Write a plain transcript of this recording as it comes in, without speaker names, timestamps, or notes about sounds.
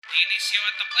Dionisio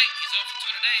at the plate. He's over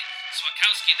 2 today.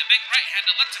 Swakowski, the big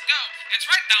right-hander, lets it go. It's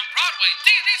right down Broadway.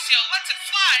 Dionisio lets it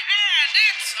fly, and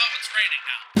it's raining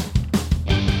now.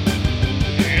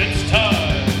 It's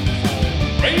time for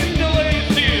Rain Delay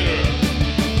Theater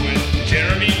with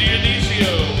Jeremy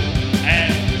Dionisio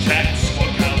and Jack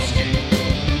Swakowski.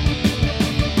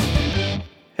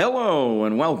 Hello,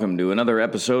 and welcome to another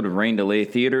episode of Rain Delay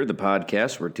Theater, the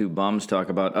podcast where two bums talk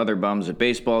about other bums at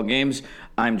baseball games.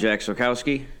 I'm Jack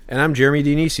Swakowski. And I'm Jeremy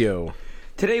Dionisio.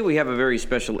 Today we have a very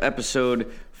special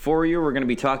episode for you. We're going to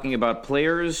be talking about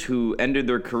players who ended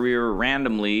their career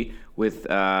randomly with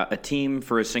a team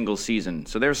for a single season.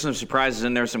 So there's some surprises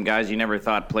in there, some guys you never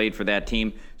thought played for that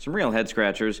team, some real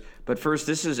head-scratchers. But first,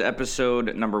 this is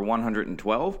episode number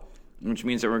 112, which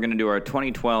means that we're going to do our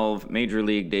 2012 Major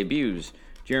League debuts.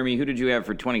 Jeremy, who did you have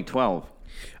for 2012?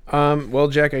 Well,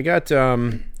 Jack, I got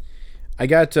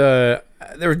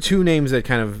there were two names that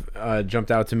kind of jumped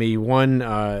out to me. One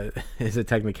is a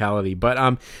technicality,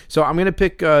 but so I'm gonna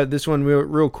pick this one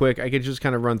real quick. I could just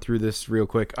kind of run through this real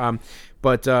quick.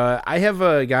 But I have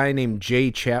a guy named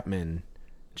Jay Chapman.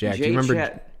 Jack, do you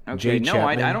remember? Okay, Jay no,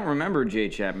 Chapman? I don't remember Jay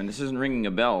Chapman. This isn't ringing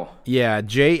a bell. Yeah,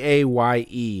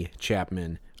 Jaye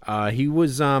Chapman. He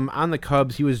was on the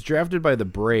Cubs. He was drafted by the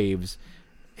Braves.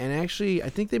 And actually, I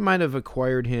think they might have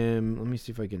acquired him. Let me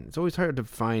see if I can. It's always hard to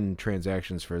find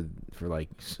transactions for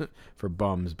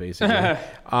bums, basically.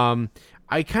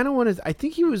 I kind of wanted. I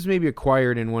think he was maybe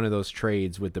acquired in one of those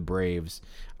trades with the Braves.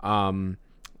 I don't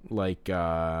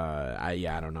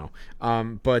know.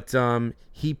 But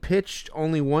he pitched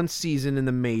only one season in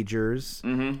the majors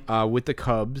with the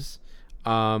Cubs,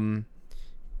 and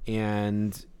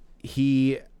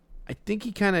I think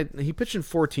he pitched in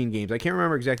 14 games. I can't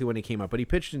remember exactly when he came up, but he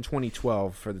pitched in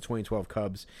 2012 for the 2012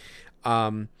 Cubs.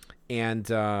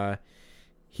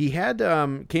 He had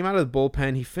came out of the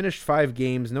bullpen. He finished 5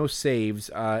 games, no saves.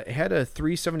 Had a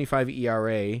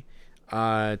 3.75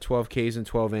 ERA, 12 Ks in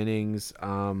 12 innings,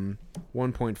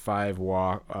 1.5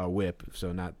 WHIP.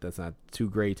 So that's not too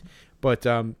great, but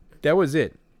that was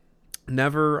it.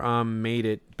 Never made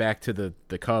it back to the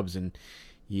Cubs, and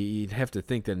you'd have to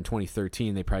think that in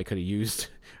 2013 they probably could have used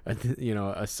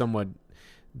a somewhat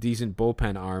decent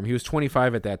bullpen arm. He was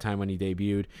 25 at that time when he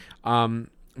debuted.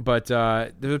 But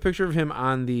there's a picture of him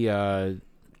on the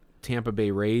Tampa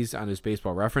Bay Rays on his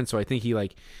Baseball Reference. So I think he I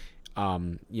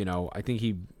think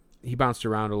he bounced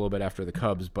around a little bit after the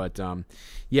Cubs. But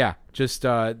just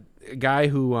a guy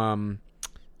who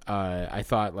I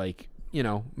thought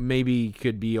maybe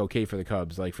could be okay for the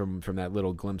Cubs, from that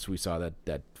little glimpse we saw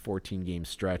that 14-game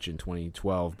stretch in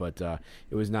 2012, but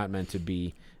it was not meant to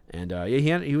be. And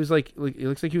he was it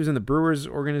looks like he was in the Brewers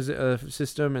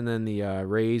system, and then the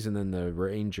Rays, and then the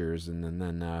Rangers, and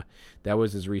then that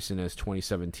was as recent as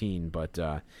 2017. But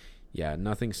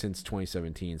nothing since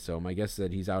 2017. So my guess is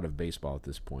that he's out of baseball at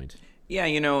this point. Yeah,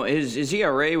 his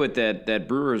ERA with that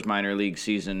Brewers minor league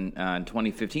season in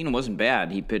 2015 wasn't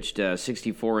bad. He pitched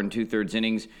 64 and 2/3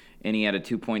 innings, and he had a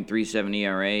 2.37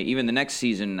 ERA. Even the next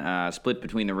season, split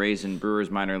between the Rays and Brewers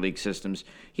minor league systems,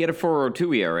 he had a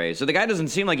 4.02 ERA. So the guy doesn't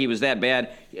seem like he was that bad.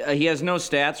 He has no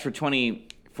stats for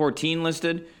 2014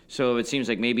 listed, so it seems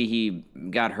like maybe he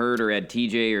got hurt or had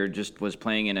TJ or just was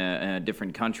playing in a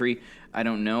different country. I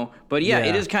don't know. But yeah,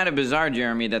 it is kind of bizarre,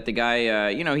 Jeremy, that the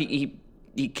guy,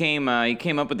 he came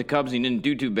up with the Cubs. He didn't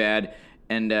do too bad,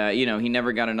 and he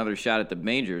never got another shot at the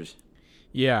majors.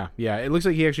 Yeah. It looks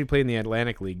like he actually played in the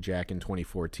Atlantic League, Jack, in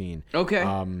 2014. Okay.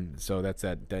 So that's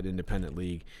that independent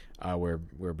league where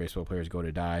baseball players go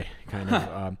to die, kind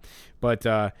of. But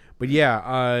I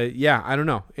don't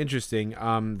know. Interesting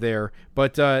there.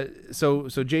 But so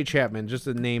Jay Chapman, just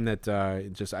a name that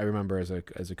I remember as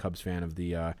a Cubs fan of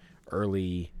the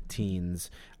early teens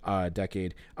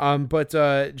decade. But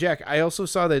Jack, I also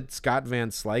saw that Scott Van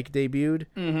Slyke debuted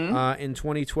in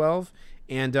 2012.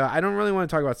 And I don't really want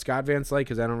to talk about Scott Van Slyke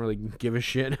because I don't really give a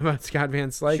shit about Scott Van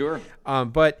Slyke. Sure.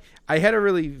 But I had a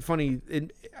really funny,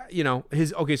 so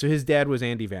his dad was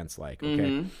Andy Van Slyke.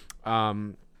 Okay.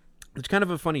 It's kind of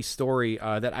a funny story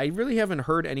that I really haven't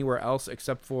heard anywhere else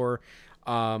except for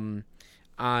on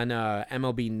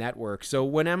MLB Network. So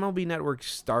when MLB Network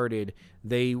started,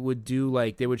 they would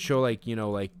show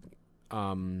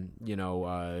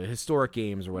historic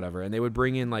games or whatever, and they would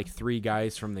bring in 3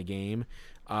 guys from the game.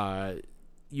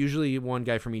 Usually one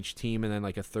guy from each team, and then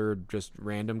a third just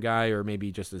random guy, or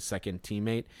maybe just a second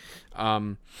teammate.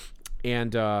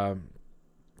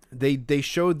 They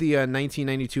showed the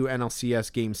 1992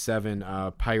 NLCS Game 7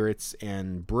 Pirates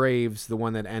and Braves, the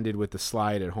one that ended with the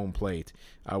slide at home plate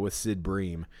with Sid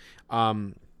Bream.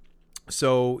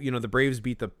 So, the Braves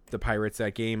beat the Pirates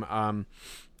that game.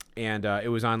 and it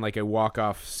was on like a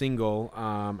walk-off single.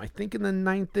 I think in the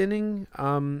 9th inning,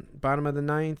 bottom of the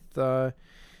 9th.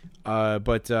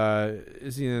 But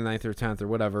it's either the 9th or 10th or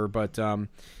whatever. But so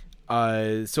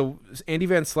Andy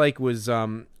Van Slyke was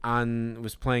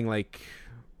was playing like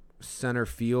center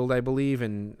field, I believe,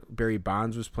 and Barry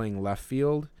Bonds was playing left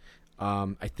field.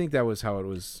 I think that was how it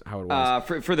was.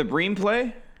 For the Bream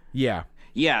play. Yeah.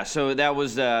 Yeah. So that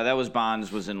was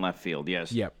Bonds was in left field.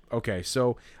 Yes. Yep. Okay.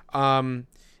 So Andy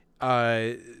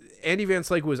Van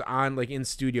Slyke was on like in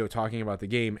studio talking about the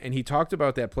game, and he talked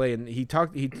about that play, and he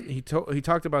told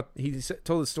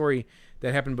the story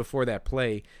that happened before that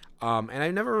play. And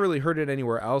I never really heard it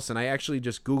anywhere else, and I actually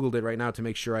just Googled it right now to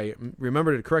make sure I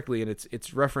remembered it correctly, and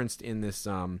it's referenced in this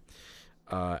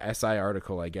SI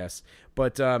article, I guess.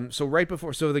 But so right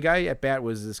before, so the guy at bat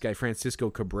was this guy Francisco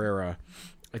Cabrera.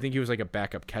 I think he was like a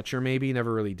backup catcher, maybe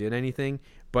never really did anything.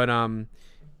 But Van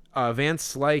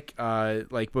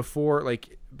Slyke, like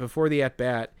before the at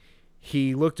bat,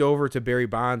 he looked over to Barry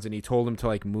Bonds and he told him to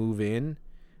like move in,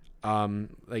 and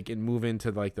move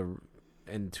into like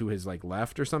and to his like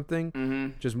left or something.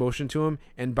 Mm-hmm. Just motioned to him,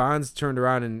 and Bonds turned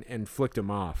around and flicked him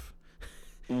off.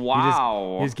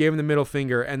 Wow! He just gave him the middle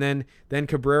finger, and then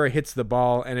Cabrera hits the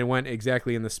ball, and it went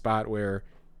exactly in the spot where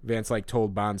Van Slyke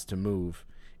told Bonds to move.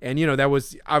 And that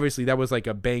was like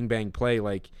a bang bang play,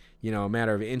 like a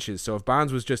matter of inches. So if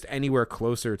Bonds was just anywhere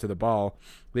closer to the ball,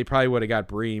 they probably would have got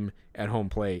Bream at home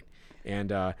plate.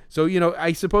 And so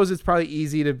I suppose it's probably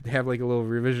easy to have like a little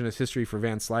revisionist history for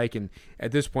Van Slyke, and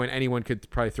at this point anyone could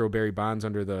probably throw Barry Bonds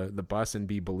under the bus and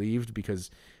be believed,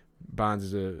 because Bonds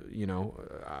is a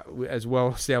as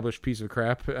well established piece of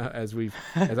crap as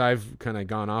I've kind of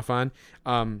gone off on.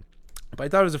 But I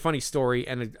thought it was a funny story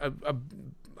and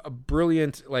a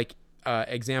brilliant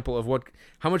example of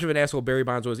how much of an asshole Barry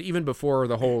Bonds was even before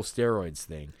the whole steroids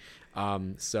thing.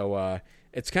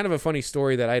 It's kind of a funny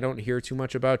story that I don't hear too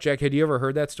much about. Jack, had you ever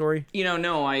heard that story?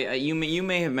 No. You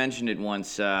may have mentioned it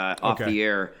once off the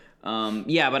air.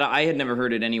 But I had never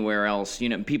heard it anywhere else.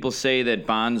 People say that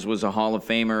Bonds was a Hall of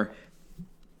Famer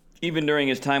even during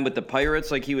his time with the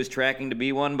Pirates, like he was tracking to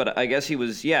be one. But I guess he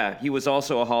was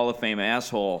also a Hall of Fame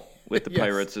asshole with the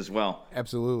Pirates as well.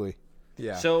 Absolutely.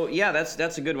 Yeah. So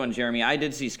that's a good one, Jeremy. I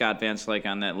did see Scott Van Slyke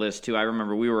on that list too. I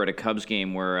remember we were at a Cubs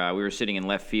game where we were sitting in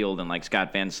left field, and like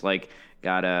Scott Van Slyke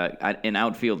got an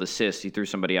outfield assist. He threw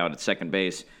somebody out at second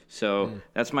base. So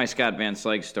that's my Scott Van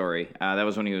Slyke story. That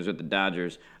was when he was with the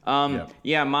Dodgers.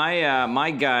 Yeah,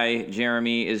 my guy,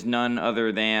 Jeremy, is none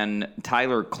other than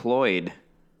Tyler Cloyd.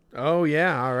 Oh,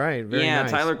 yeah, all right. Very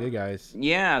nice. Tyler, big guys.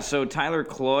 Yeah, so Tyler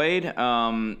Cloyd, he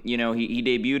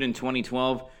debuted in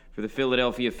 2012 for the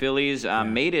Philadelphia Phillies.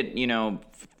 Made it,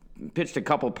 pitched a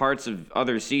couple parts of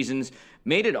other seasons.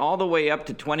 Made it all the way up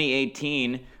to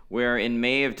 2018, where in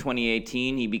May of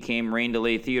 2018 he became Rain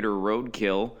Delay Theater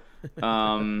roadkill.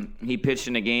 He pitched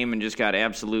in a game and just got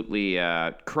absolutely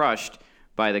crushed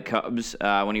by the Cubs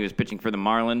when he was pitching for the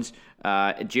Marlins.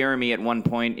 Jeremy at one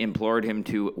point implored him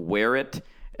to wear it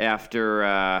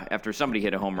after somebody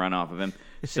hit a home run off of him.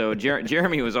 So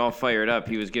Jeremy was all fired up.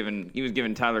 He was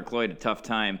giving Tyler Cloyd a tough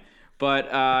time. But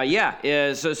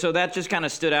so that just kind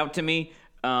of stood out to me.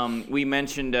 We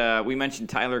mentioned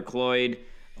Tyler Cloyd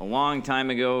a long time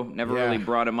ago. Never really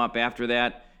brought him up after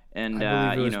that. And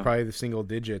I believe it was probably the single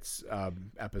digits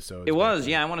episode. It was,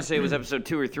 I want to say it was episode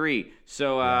 2 or 3.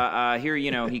 So here,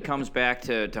 he comes back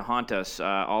to haunt us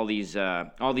all these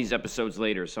episodes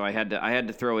later. So I had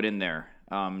to throw it in there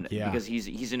because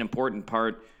he's an important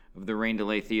part of the Rain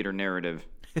Delay Theater narrative.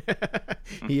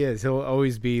 He is. He'll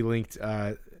always be linked.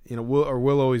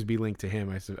 Will always be linked to him.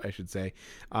 I should say.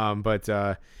 And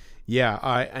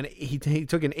he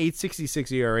took an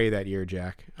 8.66 ERA that year,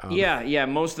 Jack.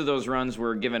 Most of those runs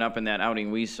were given up in that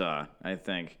outing we saw, I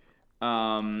think.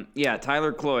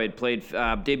 Tyler Cloyd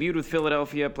debuted with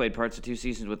Philadelphia, played parts of 2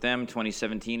 seasons with them,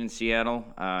 2017 in Seattle,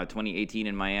 2018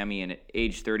 in Miami, and at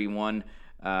age 31,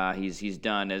 he's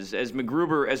done. As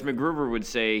MacGruber would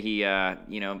say, you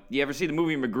ever see the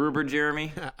movie MacGruber,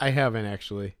 Jeremy? I haven't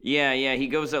actually. Yeah, he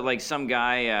goes up like some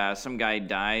guy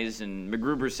dies, and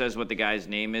MacGruber says what the guy's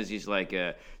name is. He's like,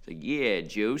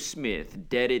 Joe Smith,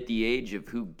 dead at the age of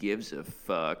who gives a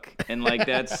fuck, and like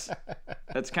that's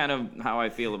kind of how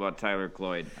I feel about Tyler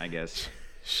Cloyd, I guess.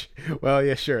 Well,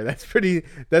 yeah, sure. That's pretty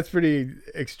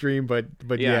extreme, but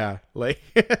yeah, like,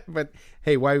 but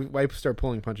hey, why start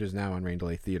pulling punches now on Rain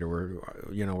Delay Theater?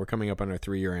 We're coming up on our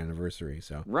 3-year anniversary,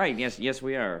 so right. Yes,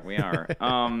 we are.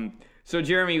 So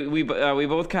Jeremy, we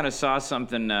both kind of saw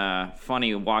something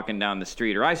funny walking down the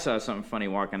street, or I saw something funny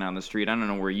walking down the street. I don't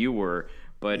know where you were,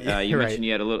 but you mentioned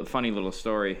you had a funny little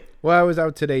story. Well, I was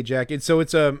out today, Jack. It's a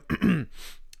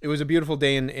it was a beautiful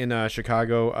day in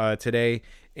Chicago today,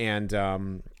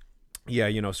 and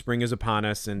yeah, spring is upon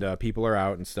us, and people are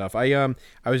out and stuff. I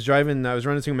was driving, I was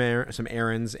running some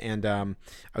errands, and I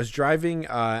was driving,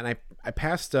 and I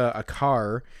passed a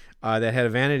car that had a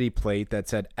vanity plate that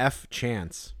said F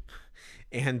Chance,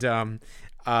 and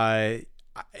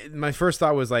my first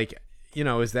thought was like,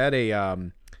 is that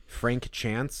a Frank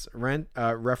Chance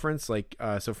reference? Like,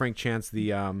 so Frank Chance,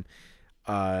 the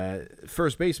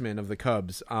first baseman of the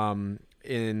Cubs,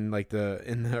 in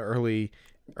the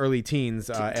early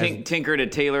teens, Tinker to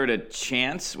Taylor to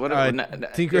Chance. What?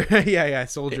 Tinker, yeah,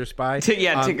 Soldier Spy.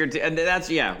 Tinker. That's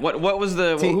What was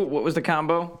the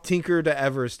combo? Tinker to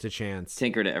Evers to Chance.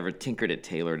 Tinker to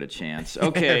Taylor to Chance.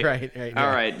 Okay, right. All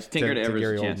right. Tinker to Evers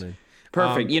Gary to Chance. Oldman.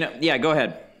 Perfect. Go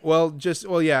ahead. Well,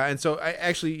 and so I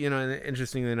actually,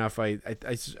 interestingly enough,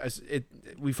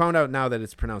 we found out now that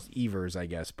it's pronounced Evers, I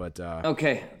guess, but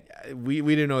okay. We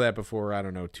didn't know that before, I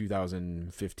don't know,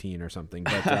 2015 or something,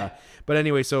 but but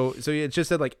anyway, so it just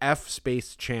said like F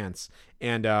space Chance,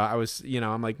 and I was,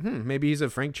 I'm like, maybe he's a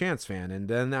Frank Chance fan, and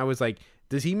then I was like,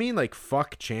 does he mean like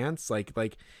fuck Chance, like,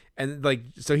 and like,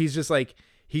 so he's just like,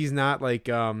 he's not like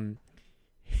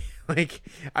like,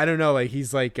 I don't know, like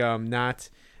he's like not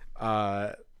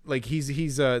like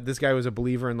he's this guy was a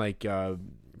believer in like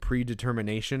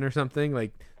predetermination or something,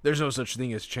 like there's no such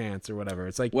thing as chance or whatever.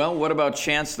 It's like, well, what about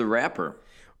Chance the Rapper?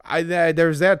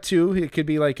 There's that too. It could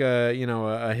be like a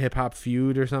hip hop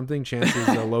feud or something. Chance is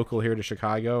a local here to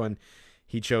Chicago, and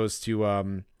he chose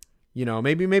to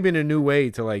maybe in a new way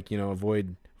to like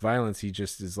avoid violence. He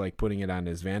just is like putting it on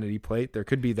his vanity plate. There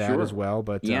could be that as well,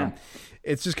 but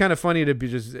it's just kind of funny to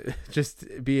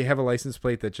be have a license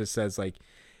plate that just says like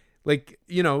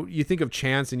you think of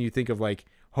Chance and you think of like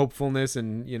hopefulness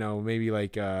and maybe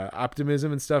like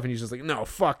optimism and stuff, and he's just like, no,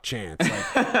 fuck Chance,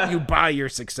 like you buy your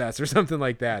success or something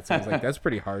like that. So I was like, that's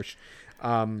pretty harsh.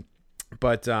 So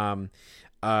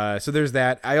there's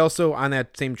that. I also, on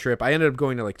that same trip, I ended up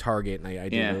going to like Target, and I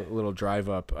did a little drive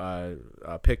up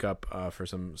pickup for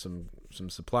some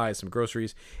supplies, some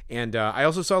groceries, and I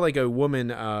also saw like a woman,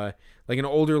 like an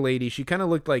older lady. She kind of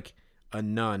looked like a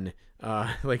nun,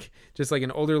 like just like an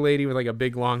older lady with like a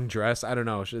big long dress. I don't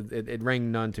know. It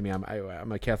rang nun to me.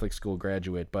 I'm a Catholic school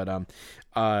graduate, but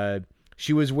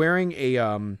she was wearing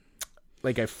a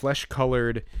like a flesh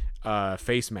colored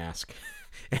face mask.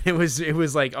 And it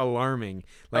was like alarming.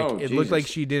 Like it looked like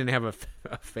she didn't have a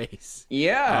face.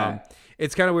 Yeah.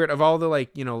 It's kind of weird. Of all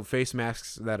the face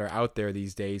masks that are out there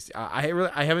these days,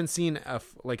 I haven't seen a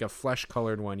flesh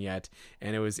colored one yet,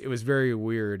 and it was very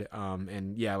weird.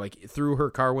 And yeah, like through my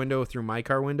car window,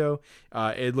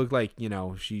 it looked like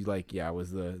she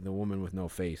was the woman with no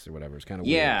face or whatever. It's kind of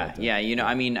weird. Yeah.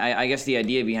 I mean, I guess the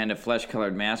idea behind a flesh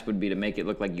colored mask would be to make it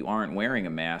look like you aren't wearing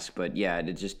a mask, but yeah,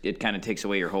 it kind of takes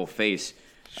away your whole face.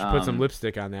 Should put some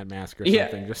lipstick on that mask or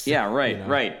something.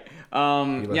 Right.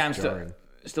 I'm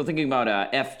still thinking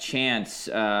about F Chance.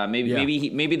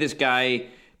 Maybe this guy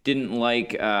didn't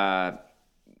like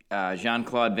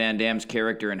Jean-Claude Van Damme's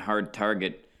character in Hard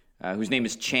Target, whose name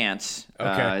is Chance.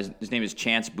 Okay. His name is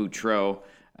Chance Boutreau.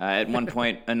 At one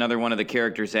point, another one of the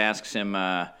characters asks him,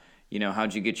 how'd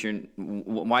you get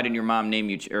why didn't your mom name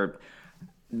you? Or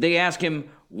they ask him,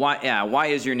 why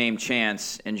is your name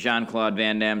Chance? And Jean-Claude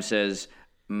Van Damme says,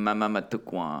 Mama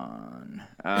took one.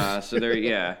 So there you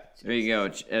go.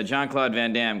 Jean-Claude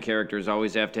Van Damme characters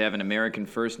always have to have an American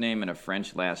first name and a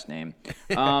French last name.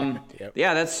 Yep.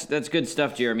 Yeah, that's good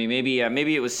stuff, Jeremy. Maybe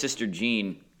it was Sister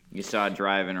Jean you saw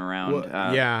driving around.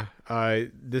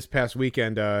 This past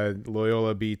weekend,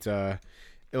 Loyola beat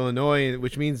Illinois,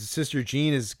 which means Sister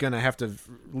Jean is gonna have to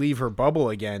leave her bubble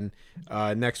again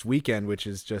next weekend, which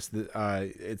is just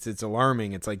it's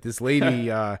alarming. It's like this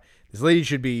lady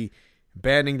should be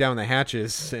battening down the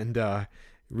hatches and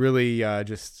really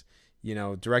just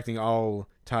directing all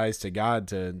ties to God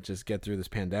to just get through this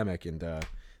pandemic, and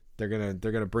they're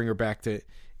gonna bring her back to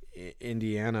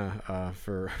Indiana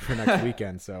for next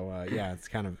weekend. So it's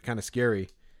kind of scary.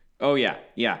 Oh yeah.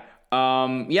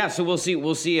 So we'll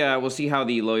see how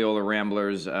the Loyola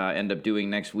Ramblers end up doing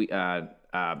next week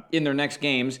in their next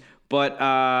games. But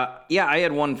I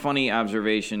had one funny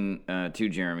observation too,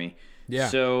 Jeremy. Yeah.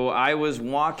 So I was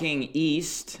walking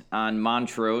east on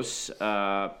Montrose,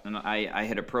 and I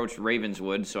had approached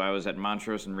Ravenswood. So I was at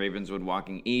Montrose and Ravenswood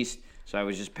walking east. So I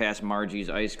was just past Margie's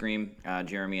Ice Cream.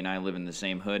 Jeremy and I live in the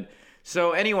same hood.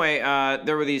 So anyway,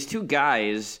 there were these two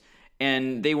guys,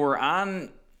 and they were on.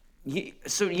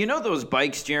 So those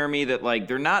bikes, Jeremy, that like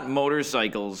they're not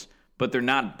motorcycles, but they're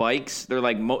not bikes. They're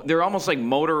like they're almost like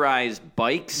motorized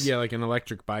bikes. Yeah, like an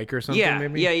electric bike or something. Yeah,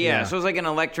 maybe? yeah. So it's like an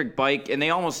electric bike, and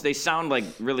they sound like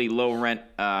really low rent.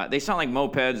 They sound like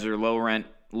mopeds or low rent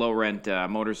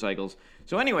motorcycles.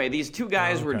 So anyway, these two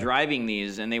guys were driving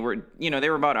these, and they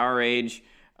were about our age,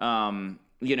 but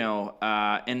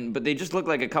they just looked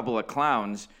like a couple of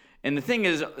clowns. And the thing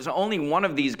is, so only one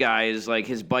of these guys, like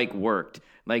his bike worked,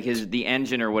 like the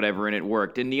engine or whatever, and it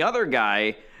worked. And the other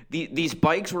guy, these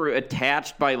bikes were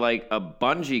attached by like a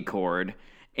bungee cord,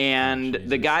 and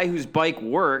the guy whose bike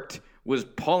worked was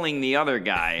pulling the other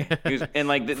guy. And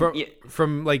like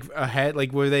from like ahead,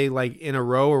 like were they like in a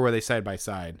row or were they side by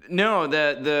side? No,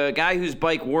 the guy whose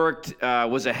bike worked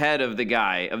was ahead of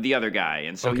the other guy,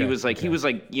 and so he was like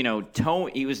towing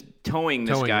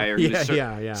this guy, or he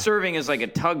was serving as like a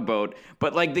tugboat.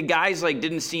 But like the guys like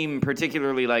didn't seem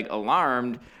particularly like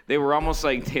alarmed. They were almost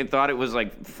like they thought it was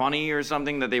like funny or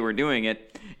something that they were doing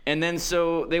it. And then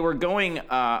so they were going.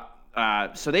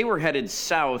 So they were headed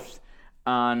south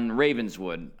on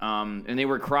Ravenswood, and they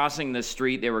were crossing the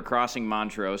street. They were crossing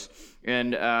Montrose,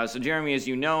 and so Jeremy, as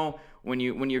you know, when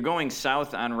you're going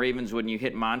south on Ravenswood and you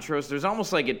hit Montrose, there's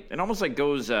almost like it almost like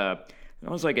goes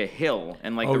almost like a hill,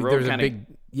 and like the road kind of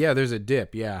there's a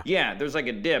dip, yeah, there's like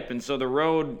a dip, and so the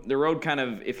road kind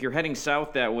of, if you're heading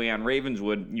south that way on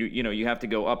Ravenswood, you have to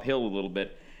go uphill a little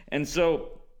bit, and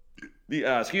so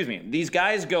these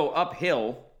guys go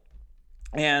uphill.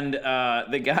 And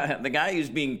the guy who's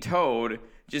being towed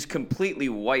just completely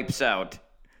wipes out.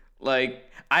 Like,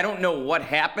 I don't know what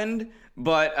happened,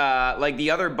 but like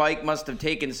the other bike must have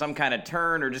taken some kind of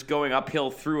turn or just going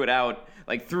uphill threw it out,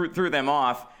 like threw them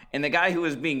off. And the guy who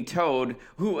was being towed,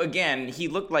 who again, he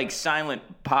looked like Silent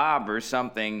Bob or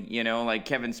something, like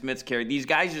Kevin Smith's character. These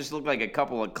guys just looked like a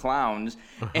couple of clowns.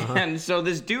 And so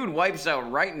this dude wipes out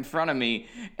right in front of me.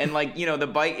 And like, the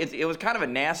bike, it was kind of a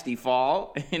nasty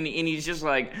fall. And he's just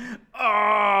like,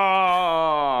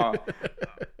 oh.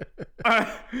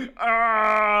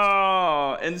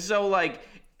 Oh. And so like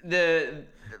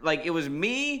it was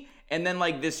me and then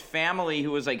like this family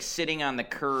who was like sitting on the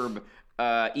curb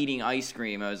eating ice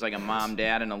cream. It was like a mom,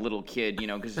 dad, and a little kid,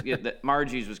 because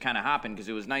Margie's was kind of hopping because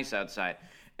it was nice outside.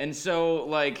 And so,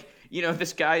 like,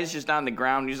 this guy is just on the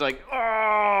ground. He's like,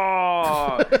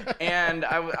 oh, and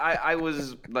I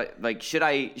was like, should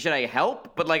I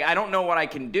help? But like, I don't know what I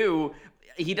can do.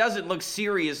 He doesn't look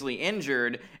seriously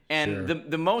injured, and sure.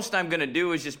 the most I'm gonna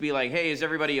do is just be like, hey, is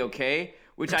everybody okay?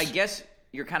 Which I guess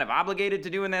you're kind of obligated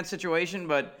to do in that situation.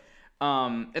 But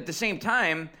at the same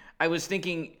time, I was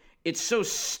thinking, it's so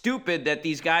stupid that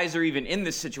these guys are even in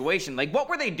this situation. Like, what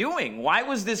were they doing? Why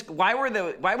was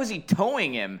he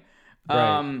towing him?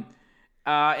 Right.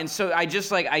 And so I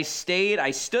just I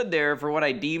stood there for what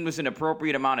I deemed was an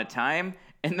appropriate amount of time.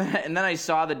 And then I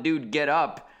saw the dude get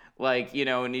up,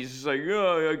 and he's just like,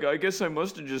 oh, I guess I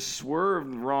must have just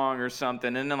swerved wrong or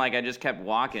something. And then I just kept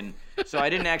walking. So I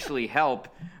didn't actually help.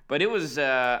 But it was,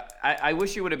 I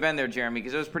wish you would have been there, Jeremy,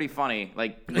 because it was pretty funny,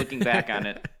 looking back on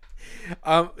it.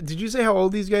 Did you say how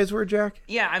old these guys were, Jack?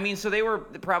 Yeah, I mean, so they were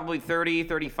probably 30,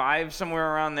 35,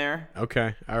 somewhere around there.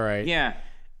 Okay, all right. Yeah.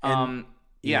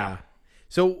 Yeah.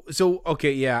 So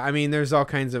okay, yeah. I mean, there's all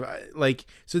kinds of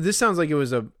so this sounds like it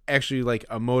was actually like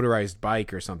a motorized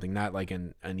bike or something, not like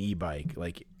an e-bike.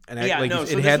 It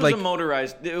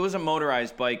was a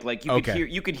motorized bike. Like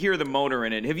you could hear the motor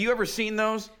in it. Have you ever seen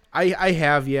those? I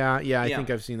have, yeah. I think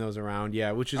I've seen those around,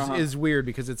 yeah, which is weird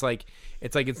because it's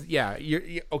it's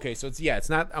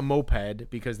not a moped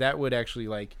because that would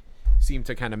actually seem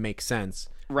to kind of make sense.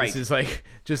 Right. This is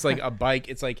just like a bike.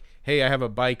 It's like, hey, I have a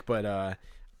bike, but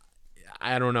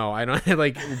I don't know. I don't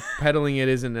pedaling it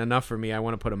isn't enough for me. I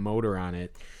want to put a motor on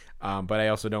it, but I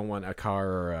also don't want a car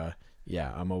or a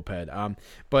moped. I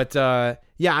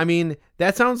mean,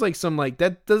 that sounds like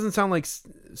that doesn't sound like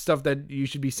stuff that you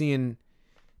should be seeing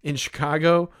in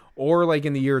Chicago or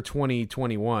in the year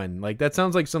 2021. That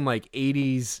sounds like some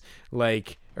 80s or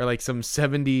some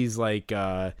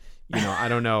 70s I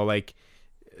don't know,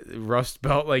 Rust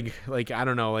Belt I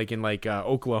don't know, in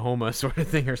Oklahoma sort of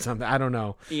thing or something. I don't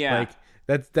know. Yeah.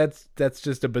 That's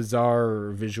just a bizarre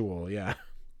visual, yeah.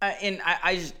 And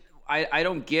I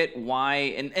don't get why,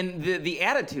 and the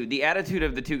attitude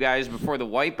of the two guys before the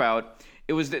wipeout,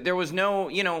 it was that there was no,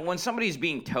 when somebody's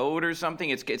being towed or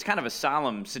something, it's kind of a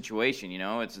solemn situation,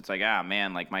 it's like,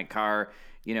 man, my car,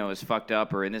 is fucked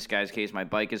up, or in this guy's case, my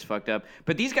bike is fucked up.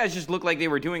 But these guys just looked like they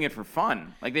were doing it for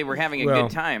fun, like they were having a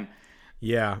good time.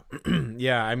 Yeah,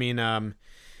 yeah. I mean,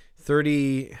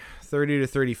 30 to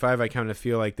 35, I kind of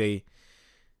feel like they.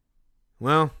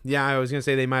 Well, yeah, I was gonna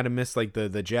say they might have missed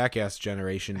the Jackass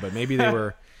generation, but maybe they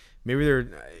were maybe they're,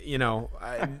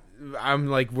 I'm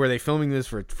like, were they filming this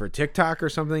for TikTok or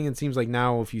something? It seems like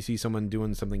now if you see someone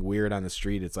doing something weird on the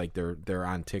street, it's like they're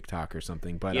on TikTok or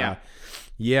something. But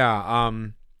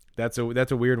that's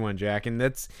a weird one, Jack. And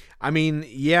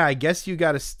I guess you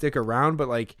got to stick around, but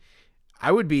like,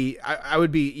 I would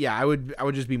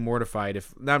just be mortified,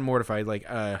 if not mortified, like,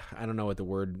 I don't know what the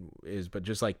word is, but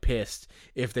just like pissed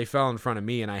if they fell in front of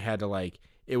me and I had to like,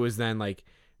 it was then like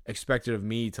expected of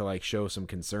me to like show some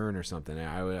concern or something.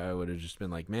 I would have just been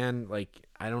like, man, like,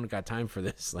 I don't got time for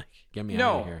this. Like, get me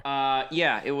out of here.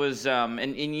 It was,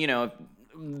 and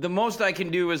the most I can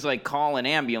do is like call an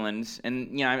ambulance,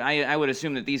 and I would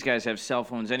assume that these guys have cell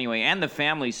phones anyway, and the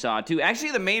family saw it too.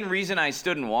 Actually, the main reason I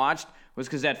stood and watched was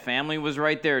because that family was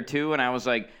right there too, and I was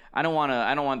like, I don't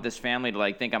want this family to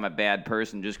like think I'm a bad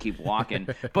person, just keep walking.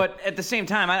 But at the same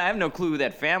time, I have no clue who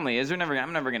that family is. I'm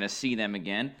never gonna see them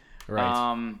again.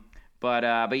 Right. But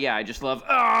yeah, I just love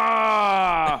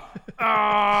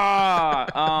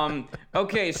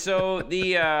okay, so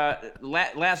the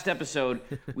last episode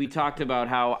we talked about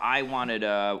how I wanted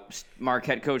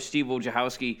Marquette coach Steve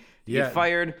Wojciechowski to get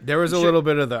fired. There was a little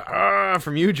bit of the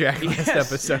from you, Jack, last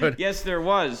episode. Yes, there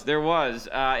was.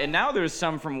 And now there's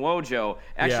some from Wojo.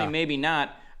 Actually, maybe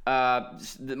not.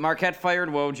 Marquette fired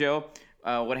Wojo.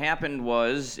 What happened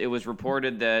was it was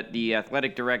reported that the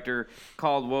athletic director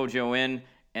called Wojo in,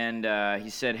 and he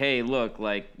said, hey, look,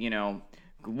 like,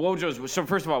 Wojo's... So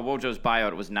first of all, Wojo's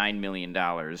buyout was $9 million.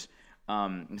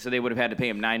 So they would have had to pay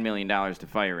him $9 million to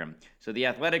fire him. So the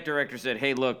athletic director said,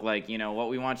 hey, look, like, what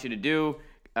we want you to do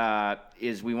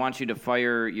is we want you to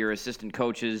fire your assistant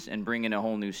coaches and bring in a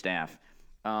whole new staff.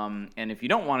 And if you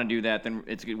don't want to do that, then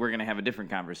we're going to have a different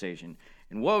conversation.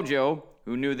 And Wojo,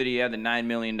 who knew that he had the $9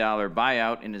 million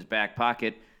buyout in his back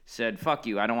pocket, said, fuck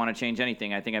you, I don't want to change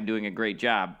anything. I think I'm doing a great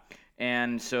job.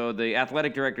 And so the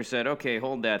athletic director said, okay,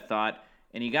 hold that thought.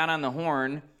 And he got on the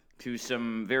horn to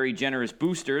some very generous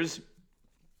boosters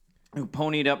who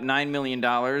ponied up $9 million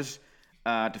to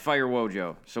fire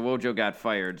Wojo. So Wojo got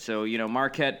fired. So,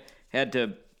 Marquette had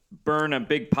to burn a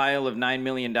big pile of $9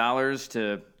 million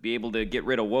to be able to get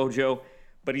rid of Wojo.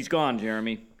 But he's gone,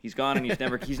 Jeremy. He's gone, and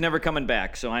he's never coming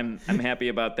back. So I'm happy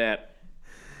about that.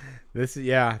 They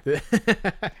had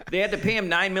to pay him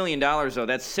 $9 million, though.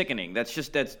 That's sickening. That's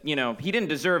he didn't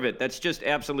deserve it. That's just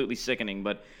absolutely sickening.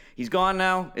 But he's gone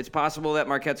now. It's possible that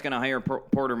Marquette's going to hire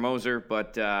Porter Moser,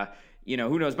 but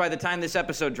who knows? By the time this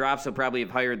episode drops, they'll probably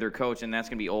have hired their coach, and that's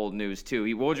going to be old news too.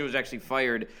 Wojo was actually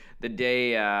fired the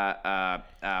day.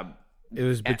 It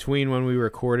was between when we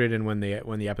recorded and when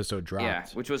the episode dropped. Yeah,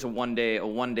 which was a one day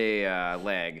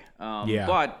lag. Yeah.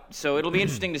 But so it'll be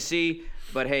interesting to see.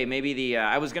 But hey, maybe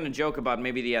I was going to joke about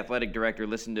maybe the athletic director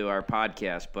listened to our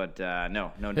podcast, but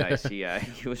no dice.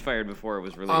 He was fired before it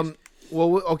was released.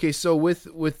 Well, okay. So with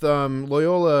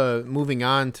Loyola moving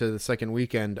on to the second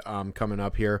weekend coming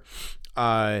up here,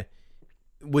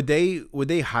 would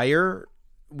they hire?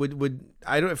 Would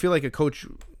I don't feel like a coach.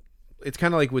 It's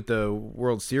kind of like with the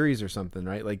World Series or something,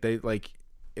 right? Like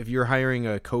if you're hiring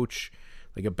a coach,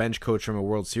 like a bench coach from a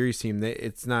World Series team,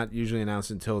 it's not usually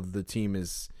announced until the team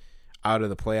is out of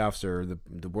the playoffs or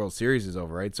the World Series is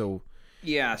over, right? So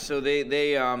yeah, so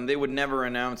they would never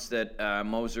announce that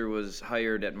Moser was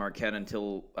hired at Marquette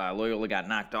until Loyola got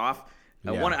knocked off.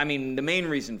 The main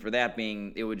reason for that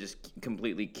being it would just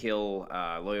completely kill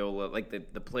Loyola, like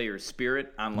the player's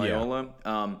spirit on Loyola.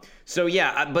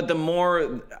 Yeah. But the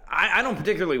more I don't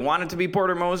particularly want it to be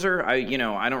Porter Moser. I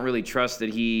don't really trust that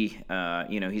he's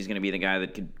going to be the guy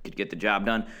that could get the job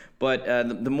done. But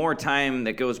the more time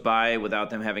that goes by without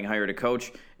them having hired a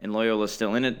coach and Loyola's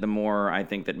still in it, the more I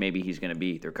think that maybe he's going to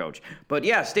be their coach. But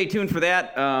yeah, stay tuned for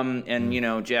that.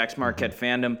 And Jack's Marquette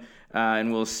fandom.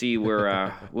 And we'll see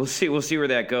where we'll see where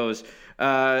that goes.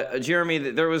 Jeremy,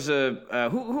 there was an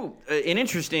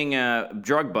interesting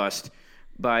drug bust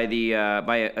by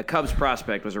a Cubs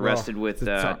prospect was arrested with.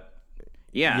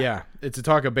 Yeah, it's a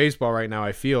talk of baseball right now.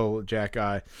 I feel, Jack.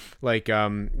 So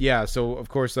of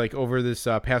course, like over this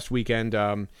past weekend,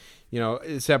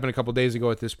 it's happened a couple days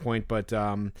ago at this point, but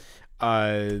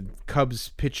Cubs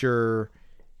pitcher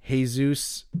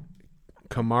Jesus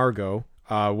Camargo.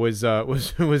 Was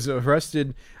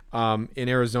arrested in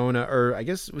Arizona, or I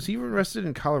guess was he arrested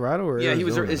in Colorado or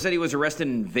Arizona? It said he was arrested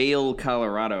in Vail,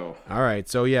 Colorado. All right,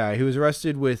 so yeah, he was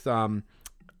arrested with a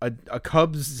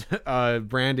Cubs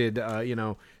branded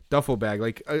duffel bag,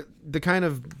 like the kind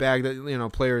of bag that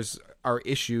players are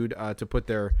issued to put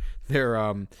their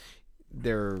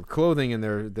clothing and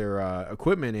their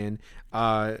equipment in.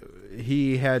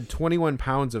 He had 21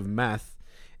 pounds of meth.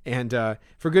 And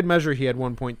for good measure, he had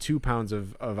 1.2 pounds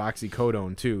of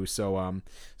oxycodone too. So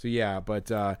yeah,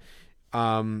 but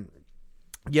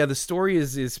yeah, the story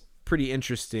is pretty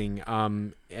interesting.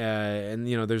 And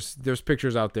there's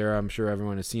pictures out there. I'm sure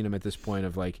everyone has seen them at this point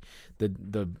of like the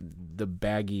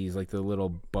baggies, like the little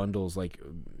bundles, like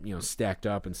stacked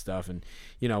up and stuff. And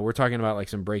we're talking about like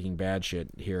some Breaking Bad shit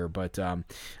here, but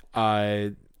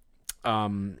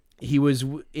he was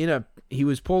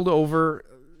pulled over.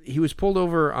 He was pulled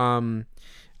over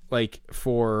like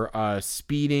for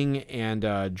speeding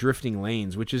and drifting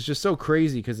lanes, which is just so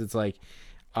crazy because it's like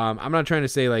I'm not trying to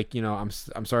say like I'm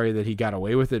sorry that he got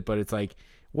away with it, but it's like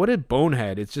what a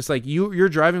bonehead. It's just like you're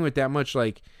driving with that much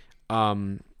like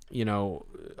illegal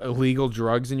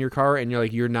drugs in your car, and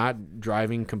you're not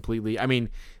driving completely. I mean,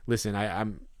 listen,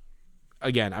 I'm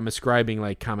ascribing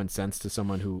like common sense to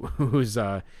someone who's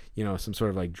some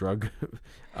sort of like drug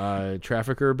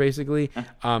trafficker basically.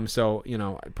 So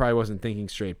I probably wasn't thinking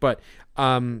straight, but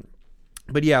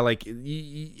yeah, like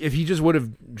if he just would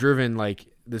have driven like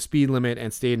the speed limit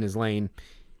and stayed in his lane,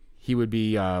 he would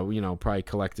be probably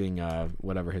collecting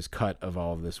whatever his cut of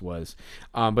all of this was.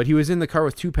 But he was in the car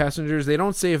with two passengers. They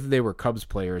don't say if they were Cubs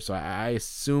players, so I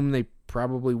assume they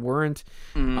probably weren't.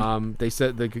 They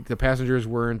said the passengers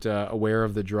weren't aware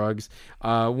of the drugs.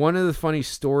 One of the funny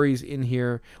stories in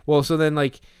here, so then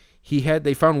like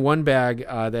they found one bag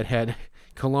that had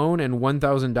cologne and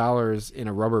 $1,000 in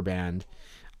a rubber band.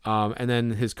 And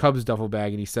then his Cubs duffel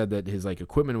bag, and he said that his like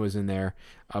equipment was in there,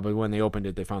 but when they opened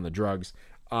it, they found the drugs.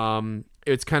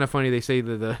 It's kind of funny. They say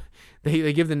that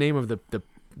they give the name of the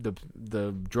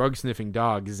drug sniffing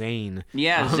dog, Zane.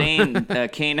 Yeah, Zane,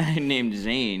 canine named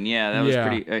Zane. Yeah, that was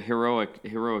pretty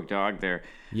heroic dog there.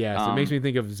 Yeah, so it makes me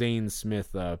think of Zane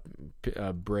Smith,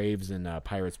 Braves and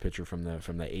Pirates pitcher from the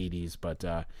 80s, but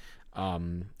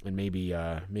and maybe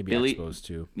Expos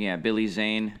too. Yeah, Billy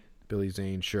Zane. Billy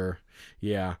Zane, sure.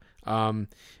 Yeah.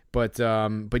 But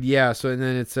yeah, so and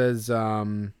then it says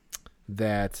that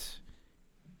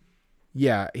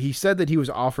he said that he was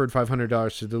offered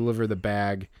 $500 to deliver the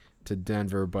bag to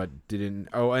Denver, but didn't.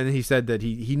 Oh, and he said that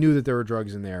he knew that there were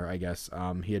drugs in there, I guess.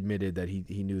 He admitted that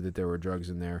he knew that there were drugs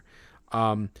in there.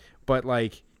 But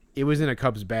like it was in a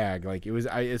Cubs bag. Like it was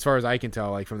as far as I can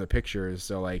tell, like from the pictures.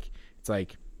 So like it's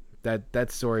like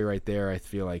that story right there, I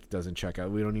feel like doesn't check out.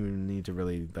 We don't even need to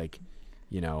really like,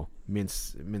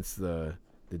 mince the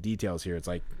details here. It's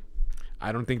like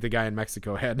I don't think the guy in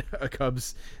Mexico had a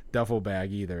Cubs duffel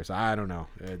bag either. So I don't know.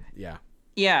 Yeah.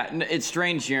 Yeah, it's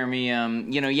strange, Jeremy.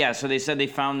 So they said they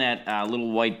found that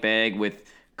little white bag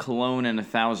with cologne and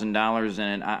 $1,000 in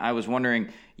it. I was wondering,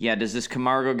 does this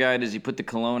Camargo guy, does he put the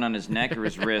cologne on his neck or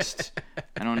his wrist?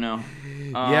 I don't know.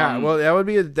 Yeah, well, that would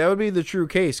be the true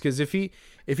case, because if he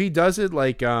does it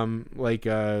like friend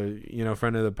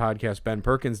of the podcast Ben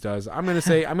Perkins does, I'm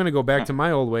gonna go back to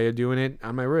my old way of doing it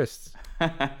on my wrists,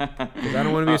 because I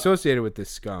don't want to be associated with this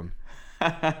scum.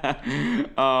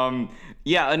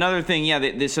 Another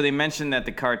thing, so they mentioned that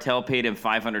the cartel paid him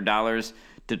 $500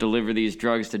 to deliver these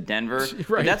drugs to Denver.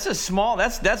 Right. That's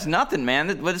that's nothing,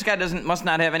 man. This guy must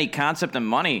not have any concept of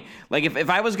money. Like if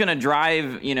I was gonna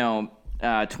drive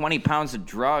 20 pounds of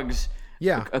drugs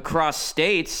across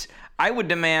states, I would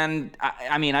demand.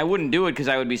 I wouldn't do it because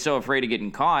I would be so afraid of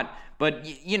getting caught. But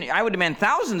I would demand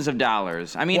thousands of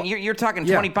dollars. I mean, you're talking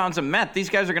 20 pounds of meth.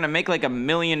 These guys are going to make like $1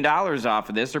 million off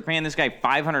of this. They're paying this guy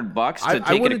 $500 to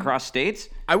take it across states.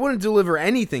 I wouldn't deliver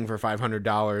anything for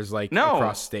 $500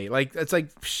 across state. Like it's like,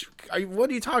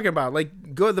 what are you talking about?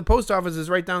 Like, go. The post office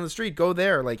is right down the street. Go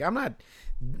there. Like I'm not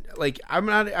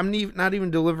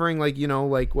even delivering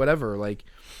whatever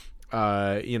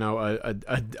a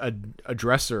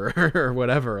dresser or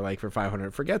whatever like for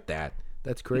 $500. Forget that.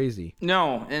 That's crazy.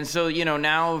 No, and so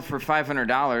now for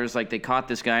 $500, like they caught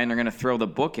this guy and they're going to throw the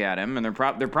book at him, and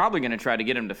they're probably going to try to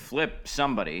get him to flip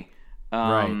somebody.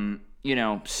 Right.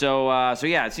 So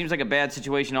it seems like a bad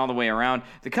situation all the way around.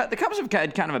 The Cubs have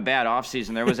had kind of a bad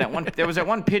offseason. There was that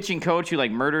one pitching coach who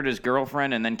like murdered his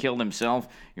girlfriend and then killed himself.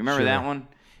 You remember that one?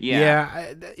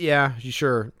 Yeah,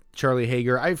 sure. Charlie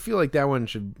Hager. I feel like that one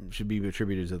should be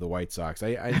attributed to the White Sox.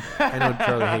 I know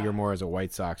Charlie Hager more as a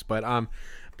White Sox, but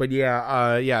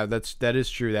that is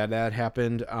true. That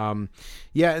happened. And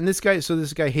this guy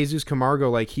Jesus Camargo,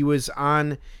 like he was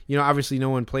on, obviously no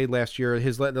one played last year.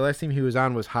 The last team he was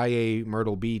on was High A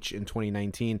Myrtle Beach in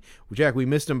 2019. Jack, we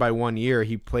missed him by 1 year.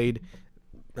 He played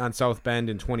on South Bend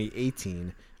in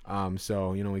 2018.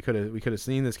 So we could have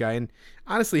seen this guy, and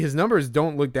honestly his numbers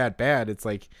don't look that bad. It's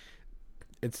like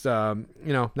it's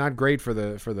not great for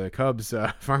the Cubs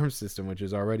farm system, which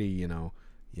is already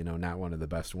not one of the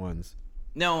best ones.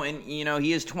 No, and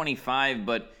he is 25,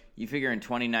 but You figure in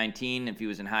 2019, if he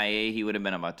was in high A, he would have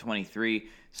been about 23.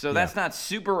 So that's not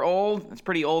super old. It's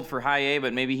pretty old for high A,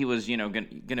 but maybe he was,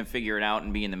 going to figure it out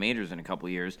and be in the majors in a couple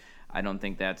years. I don't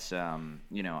think that's, out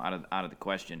of the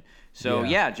question. So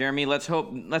Jeremy, let's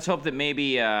hope that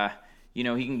maybe, he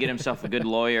can get himself a good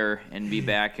lawyer and be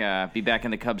back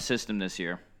in the Cubs system this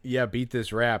year. Yeah, beat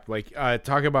this rap. Like,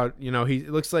 talk about, he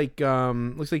looks like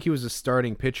he was a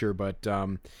starting pitcher, but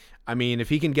I mean, if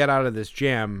he can get out of this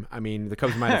jam, I mean, the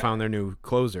Cubs might have found their new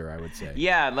closer, I would say.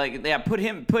 Put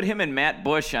him and Matt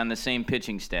Bush on the same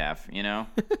pitching staff,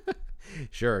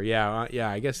 Sure, yeah,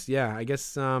 I guess.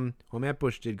 Well, Matt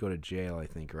Bush did go to jail, I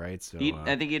think, right? So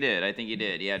I think he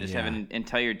did. Yeah, have an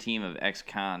entire team of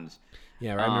ex-cons.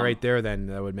 Yeah, I mean, right there, then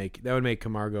that would make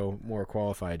Camargo more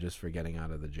qualified just for getting out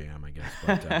of the jam, I guess.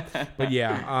 But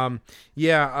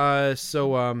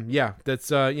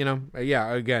that's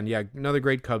another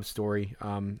great Cubs story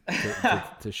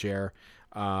to share,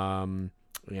 and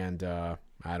I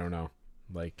don't know,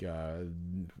 like.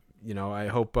 I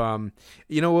hope, what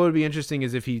would be interesting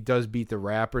is if he does beat the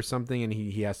rap or something and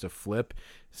he has to flip.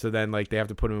 So then, like, they have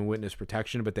to put him in witness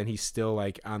protection, but then he's still,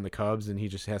 like, on the Cubs and he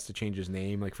just has to change his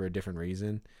name, like, for a different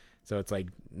reason. So it's like,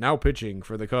 now pitching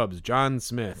for the Cubs, John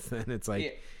Smith. And it's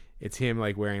like, it's him,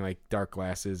 like, wearing, like, dark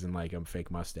glasses and, like, a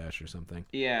fake mustache or something.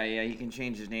 Yeah, he can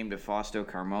change his name to Fausto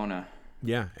Carmona.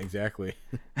 Yeah, exactly.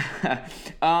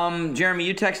 Jeremy,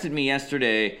 you texted me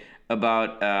yesterday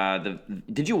about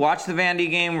did you watch the Vandy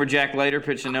game where Jack Leiter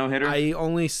pitched a no-hitter? I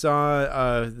only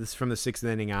saw this from the 6th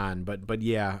inning on, but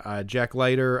yeah, Jack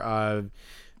Leiter,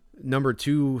 number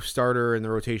 2 starter in the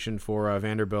rotation for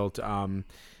Vanderbilt, threw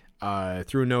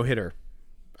a no-hitter,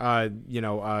 over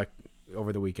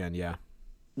the weekend.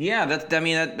 Yeah,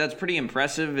 that's pretty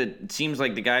impressive. It seems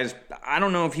like the guy's, I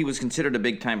don't know if he was considered a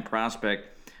big-time prospect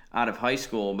out of high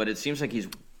school, but it seems like he's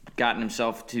gotten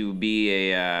himself to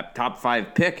be a top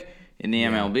 5 pick in the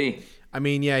MLB. I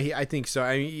mean, I think so.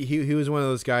 I mean, he was one of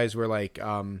those guys where, like,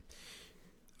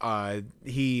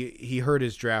 he heard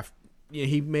his draft.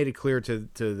 He made it clear to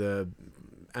the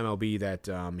MLB that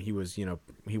he was,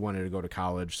 he wanted to go to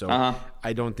college. So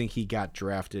I don't think he got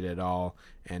drafted at all.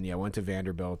 And went to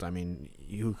Vanderbilt. I mean,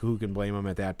 who can blame him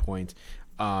at that point?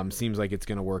 Seems like it's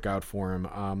going to work out for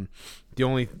him. The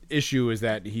only issue is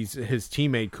that his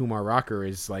teammate Kumar Rocker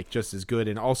is, like, just as good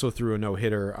and also threw a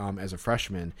no-hitter as a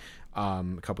freshman a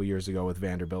couple years ago with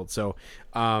Vanderbilt. So,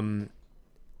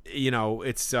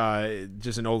 it's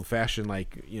just an old-fashioned,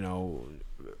 like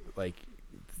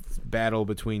battle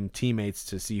between teammates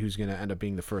to see who's going to end up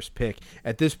being the first pick.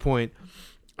 At this point,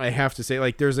 I have to say,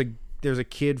 like, there's a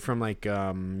kid from, like,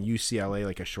 UCLA,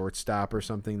 like a shortstop or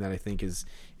something that I think is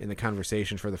in the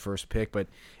conversation for the first pick. But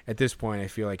at this point, I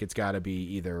feel like it's got to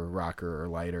be either Rocker or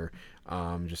Leiter.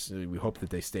 We hope that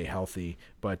they stay healthy.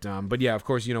 But yeah, of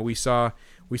course, we saw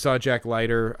Jack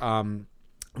Leiter,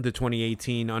 the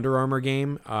 2018 Under Armour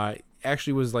game.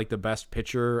 Actually was, like, the best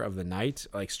pitcher of the night.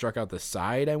 Like, struck out the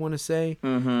side, I want to say.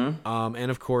 Mm-hmm. And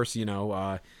of course, his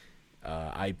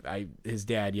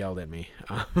dad yelled at me.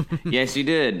 Yes, he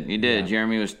did. He did.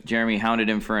 Yeah. Jeremy hounded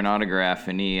him for an autograph,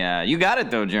 and he. You got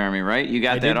it though, Jeremy, right? You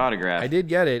got that autograph. I did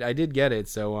get it.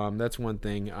 So that's one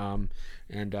thing.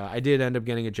 And I did end up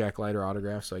getting a Jack Leiter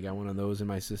autograph, so I got one of those in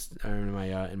my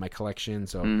in my collection.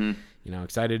 So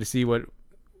excited to see what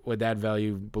that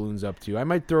value balloons up to. I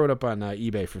might throw it up on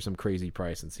eBay for some crazy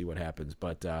price and see what happens.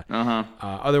 But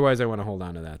otherwise, I want to hold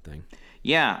on to that thing.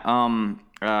 Yeah.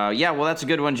 Well, that's a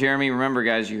good one, Jeremy. Remember,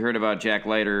 guys, you heard about Jack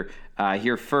Leiter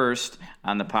here first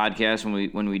on the podcast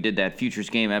when we did that Futures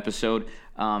Game episode.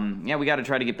 We got to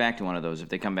try to get back to one of those if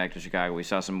they come back to Chicago. We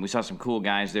saw some cool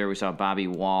guys there. We saw Bobby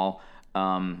Wall.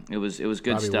 It was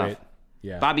good Bobby stuff. Witt.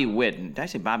 Yeah. Bobby Witt. Did I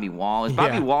say Bobby Wall? Is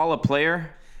Bobby Wall a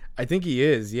player? I think he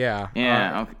is. Yeah.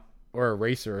 Yeah. Okay. Or a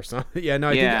racer or something. Yeah. No.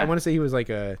 I want to say he was like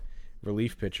a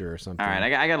relief pitcher or something. All right,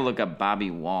 I got to look up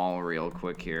Bobby Wall real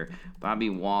quick here.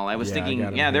 Bobby Wall. I was thinking,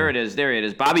 there it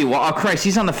is. Bobby Wall. Oh Christ,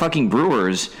 he's on the fucking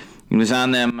Brewers. He was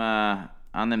on them.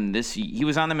 He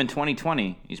was on them in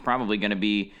 2020. He's probably going to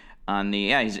be on the.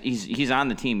 Yeah, he's on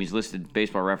the team. He's listed.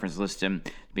 Baseball Reference lists him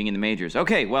being in the majors.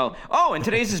 Okay, well, and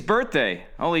today's his birthday.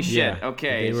 Holy shit. Yeah,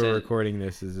 okay, they were recording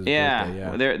this as his birthday.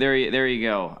 Yeah. There you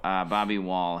go. Bobby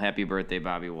Wall. Happy birthday,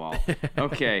 Bobby Wall.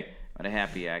 Okay. What a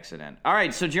happy accident. All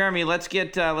right, so Jeremy, let's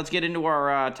get into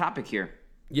our topic here.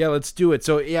 Yeah, let's do it.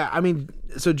 So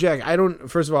Jack, I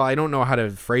don't know how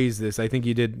to phrase this. I think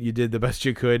you did the best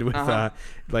you could with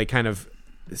like kind of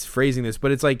phrasing this,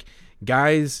 but it's like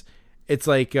guys, it's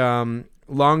like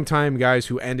longtime guys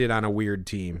who ended on a weird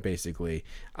team, basically.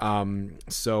 We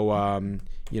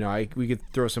could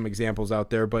throw some examples out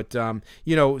there, but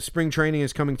spring training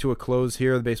is coming to a close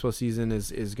here. The baseball season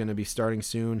is going to be starting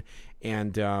soon,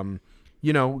 and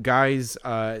guys.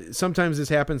 Sometimes this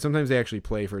happens. Sometimes they actually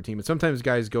play for a team, but sometimes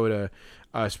guys go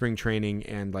to spring training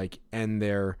and like end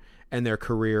their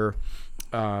career.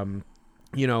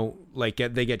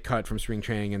 They get cut from spring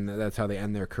training, and that's how they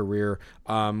end their career.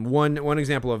 One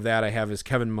example of that I have is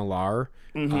Kevin Millar,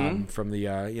 from the.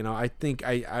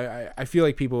 I feel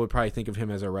like people would probably think of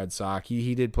him as a Red Sox.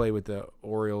 He did play with the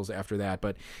Orioles after that,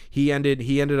 but he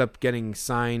ended up getting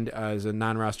signed as a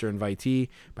non-roster invitee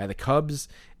by the Cubs,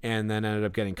 and then ended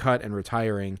up getting cut and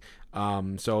retiring.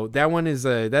 So that one's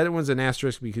an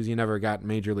asterisk because he never got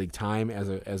major league time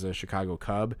as a Chicago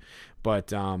Cub,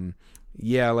 but.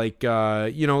 Like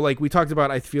we talked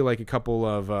about, I feel like a couple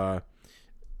of,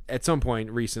 at some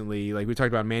point recently, like we talked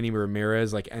about Manny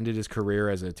Ramirez, like ended his career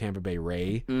as a Tampa Bay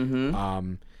Ray.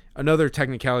 Mm-hmm. Another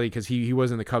technicality because he was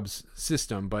in the Cubs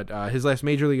system, but his last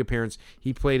major league appearance,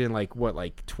 he played in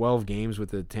 12 games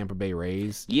with the Tampa Bay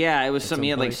Rays. Yeah, it was something. He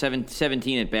had like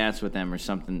 17 at bats with them or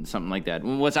something like that.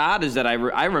 What's odd is that I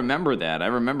remember that. I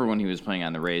remember when he was playing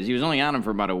on the Rays. He was only on them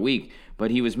for about a week,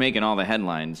 but he was making all the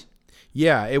headlines.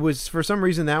 Yeah, it was, for some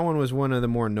reason, that one was one of the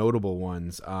more notable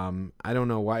ones. I don't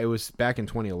know why. It was back in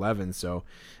 2011, so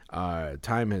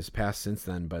time has passed since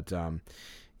then. But I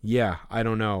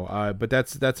don't know. But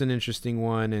that's an interesting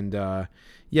one, and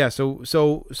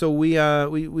so we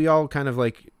all kind of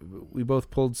we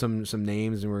both pulled some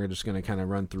names, and we're just gonna kind of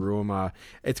run through them.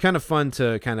 It's kind of fun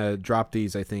to kind of drop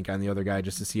these, I think, on the other guy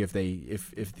just to see if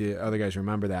the other guys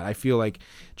remember that. I feel like,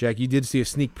 Jack, you did see a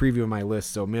sneak preview of my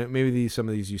list, so maybe some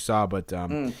of these you saw, but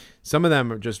some of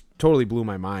them just totally blew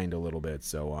my mind a little bit.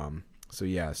 So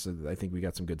I think we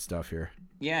got some good stuff here.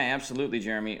 Yeah, absolutely,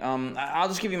 Jeremy. I'll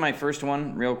just give you my first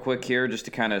one real quick here, just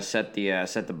to kind of set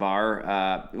the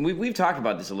bar. We've talked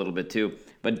about this a little bit too,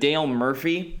 but Dale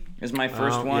Murphy is my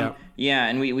first one. Yeah,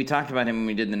 and we talked about him when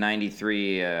we did the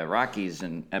 '93 Rockies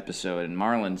episode and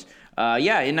Marlins.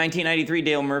 In 1993,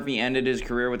 Dale Murphy ended his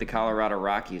career with the Colorado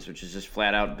Rockies, which is just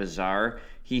flat out bizarre.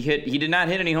 He did not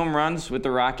hit any home runs with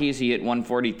the Rockies. He hit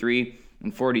 143.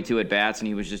 And 42 at bats, and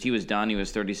he was done. He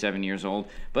was 37 years old.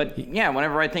 But yeah,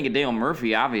 whenever I think of Dale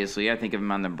Murphy, obviously I think of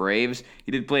him on the Braves.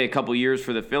 He did play a couple years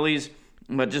for the Phillies,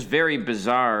 but just very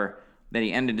bizarre that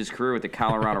he ended his career with the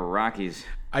Colorado Rockies.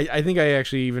 I think I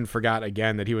actually even forgot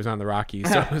again that he was on the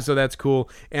Rockies, so that's cool.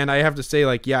 And I have to say,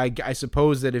 I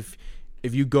suppose that if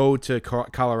you go to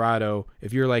Colorado,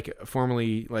 if you're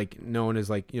formerly known as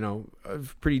a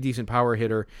pretty decent power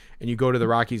hitter, and you go to the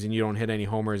Rockies and you don't hit any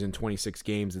homers in 26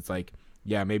 games, it's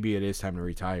maybe it is time to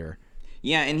retire.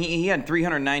 Yeah, and he had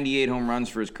 398 home runs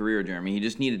for his career, Jeremy. He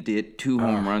just needed to hit 2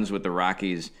 home runs with the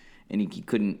Rockies, and he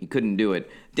couldn't do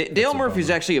it. Dale Murphy's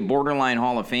actually a borderline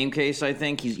Hall of Fame case, I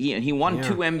think. He won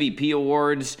 2 MVP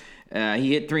awards.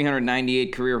 He hit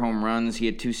 398 career home runs. He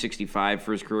had 265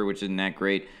 for his career, which isn't that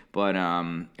great. But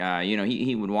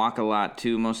he would walk a lot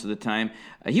too most of the time.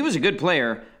 He was a good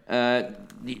player.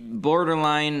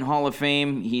 Borderline Hall of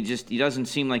Fame. He doesn't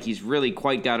seem like he's really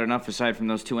quite got enough aside from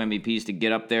those 2 MVPs to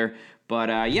get up there. But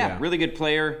really good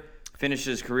player. Finished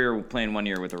his career playing 1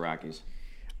 year with the Rockies.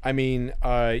 I mean,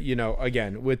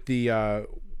 again with the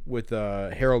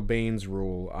Harold Baines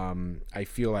rule, I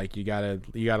feel like you gotta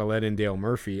let in Dale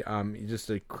Murphy.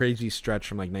 Just a crazy stretch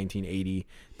from 1980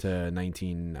 to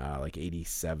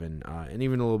 1987, and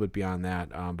even a little bit beyond that.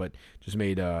 But just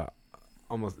made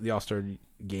almost the All-Star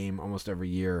game almost every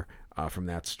year from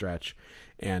that stretch,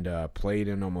 and played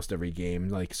in almost every game.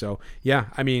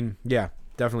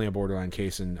 Definitely a borderline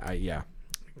case, and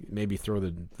maybe throw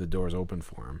the doors open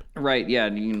for him. Right, yeah.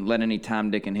 You can let any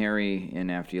Tom, Dick, and Harry in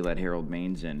after you let Harold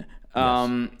Baines in.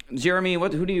 Yes. Jeremy,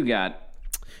 who do you got?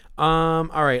 All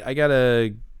right, I got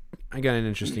an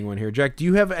interesting one here. Jack, do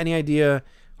you have any idea?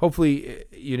 Hopefully,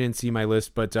 you didn't see my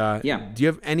list, but do you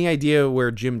have any idea where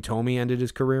Jim Thome ended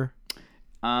his career?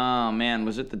 Oh man,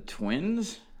 was it the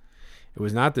Twins? It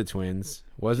was not the Twins.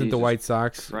 Wasn't the White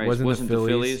Sox? Christ. Wasn't the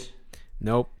Phillies?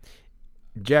 Nope.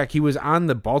 Jack, he was on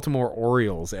the Baltimore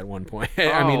Orioles at one point.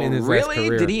 In his last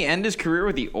career. Did he end his career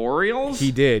with the Orioles?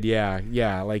 He did, yeah.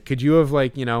 Could you have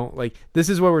this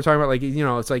is what we're talking about.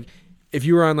 It's like if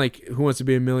you were on Who Wants to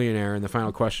Be a Millionaire, and the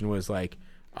final question was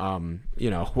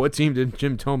what team did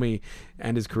Jim Thome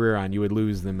end his career on? You would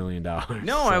lose the $1 million.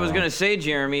 No, I was gonna say,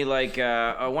 Jeremy.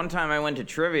 One time I went to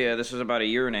trivia. This was about a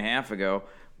year and a half ago.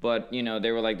 But they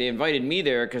were they invited me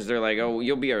there because they're like, oh,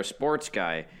 you'll be our sports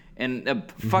guy. And a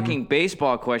fucking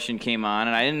baseball question came on,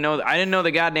 and I didn't know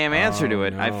the goddamn answer to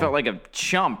it. No. I felt like a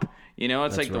chump, You know,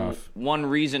 it's That's like rough. the one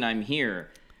reason I'm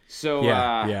here. So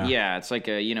Yeah. it's like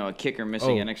a kicker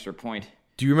missing an extra point.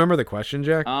 Do you remember the question,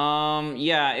 Jack?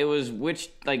 Yeah, it was which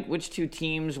two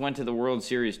teams went to the World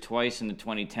Series twice in the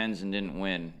 2010s and didn't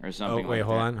win or something. Wait, like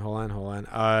hold that.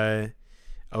 on.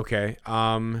 Okay.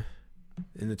 In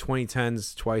the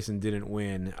 2010s, twice and didn't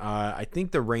win. I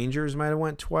think the Rangers might have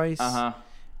went twice.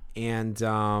 And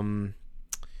oh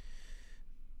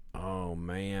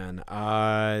man,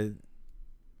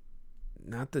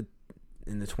 not the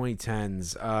in the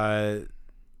 2010s.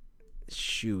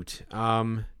 Shoot.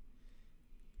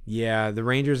 Yeah, the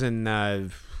Rangers and I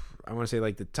want to say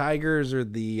like the Tigers or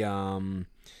the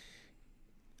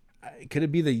could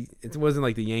it be it wasn't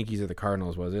like the Yankees or the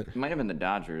Cardinals, was it? It might have been the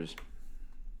Dodgers.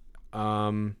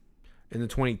 In the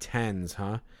 2010s,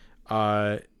 huh?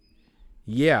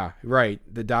 Yeah, right.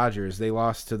 The Dodgers, they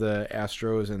lost to the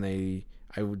Astros, and I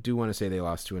do want to say they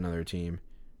lost to another team.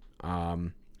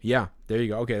 Yeah, there you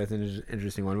go. Okay, that's an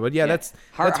interesting one. But yeah, that's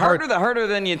hard. harder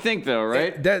than you think, though,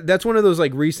 right? That's one of those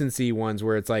like recency ones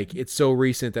where it's like it's so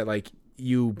recent that like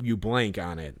you blank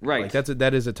on it. Right. Like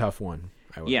that is a tough one.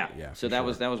 So that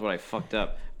was what I fucked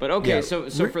up. But okay, Yeah. so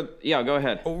go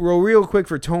ahead. Real quick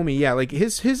for Tommy, yeah, like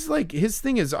his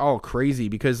thing is all crazy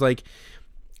because like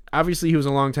obviously he was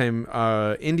a longtime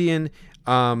Indian.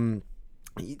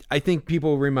 I think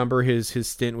people remember his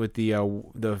stint with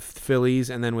the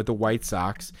Phillies and then with the White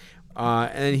Sox,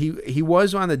 and he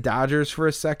was on the Dodgers for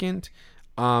a second,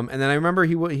 and then I remember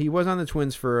he was on the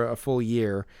Twins for a full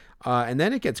year, and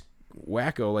then it gets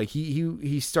wacko. Like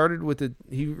he started with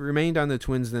he remained on the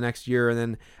Twins the next year, and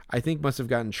then I think must have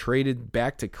gotten traded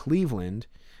back to Cleveland,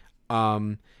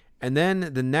 and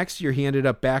then the next year he ended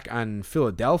up back on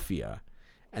Philadelphia.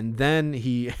 And then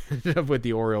he ended up with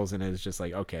the Orioles, and it's just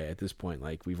like, okay, at this point,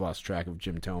 like we've lost track of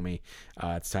Jim Thome.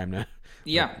 It's time to,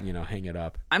 hang it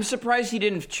up. I'm surprised he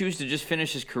didn't choose to just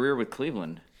finish his career with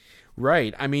Cleveland.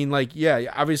 Right. I mean, like,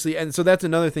 yeah, obviously, and so that's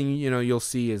another thing you'll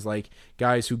see is like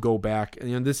guys who go back.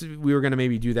 And we were going to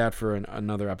maybe do that for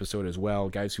another episode as well.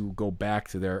 Guys who go back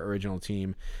to their original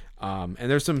team. And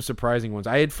there's some surprising ones.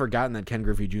 I had forgotten that Ken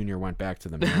Griffey Jr. went back to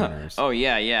the Mariners. Oh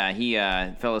yeah, he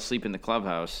fell asleep in the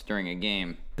clubhouse during a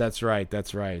game. That's right. Yeah.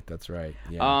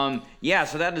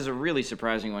 So that is a really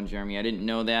surprising one, Jeremy. I didn't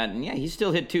know that. And yeah, he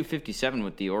still hit .257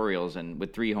 with the Orioles and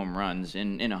with 3 home runs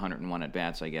in 101 at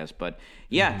bats, I guess. But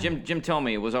yeah, Jim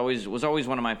Thome was always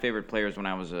one of my favorite players when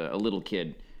I was a little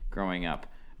kid growing up.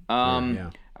 All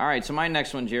right, so my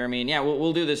next one, Jeremy, and yeah,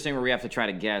 we'll do this thing where we have to try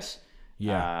to guess.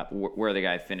 Yeah. Where the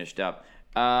guy finished up.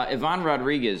 Ivan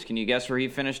Rodriguez, can you guess where he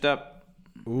finished up?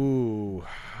 Ooh,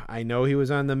 I know he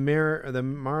was on the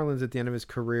Marlins at the end of his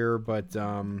career, but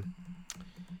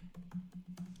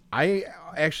I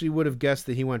actually would have guessed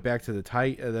that he went back to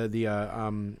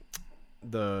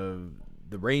the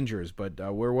Rangers,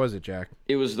 but where was it, Jack?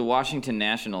 It was the Washington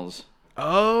Nationals.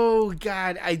 Oh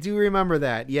God, I do remember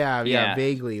that. Yeah,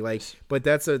 vaguely. Like, but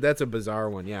that's a bizarre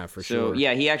one. Yeah, for sure. So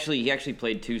yeah, he actually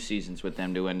played 2 seasons with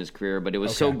them to end his career, but it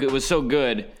was so good. It was so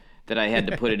good that I had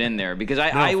to put it in there because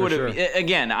I would have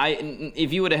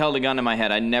if you would have held a gun to my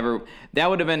head, that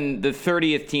would have been the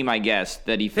 30th team I guessed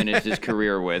that he finished his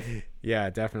career with.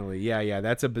 Yeah, definitely. Yeah,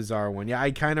 that's a bizarre one. Yeah,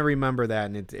 I kind of remember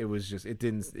that, and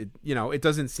it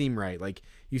doesn't seem right. Like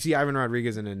you see Ivan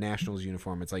Rodriguez in a Nationals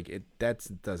uniform, it's like that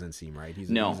doesn't seem right.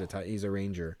 He's a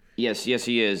Ranger. Yes,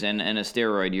 he is, and a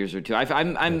steroid user too. I feel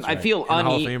and a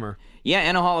Hall of Famer. Yeah,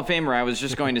 and a Hall of Famer. I was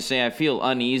just going to say I feel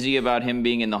uneasy about him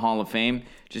being in the Hall of Fame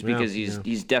just because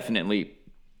he's definitely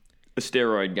a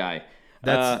steroid guy.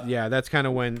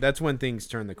 That's when things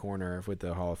turn the corner with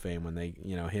the Hall of Fame when they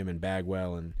him and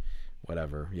Bagwell and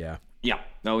whatever. Yeah.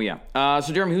 Oh yeah.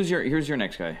 So Jeremy, here's your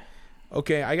next guy.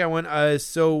 Okay, I got one.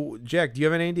 So Jack, do you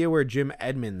have an idea where Jim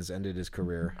Edmonds ended his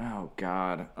career? Oh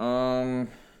God. I'm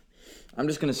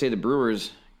just gonna say the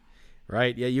Brewers.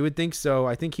 Right. Yeah, you would think so.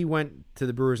 I think he went to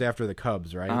the Brewers after the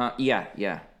Cubs, right?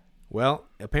 Yeah. Well,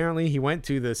 apparently he went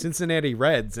to the Cincinnati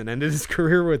Reds and ended his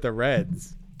career with the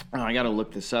Reds. Oh, I got to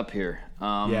look this up here.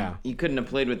 He couldn't have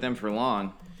played with them for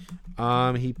long.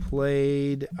 He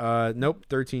played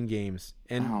 13 games,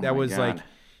 and that was God. like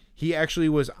he actually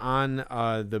was on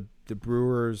the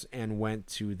Brewers and went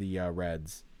to the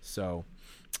Reds. So,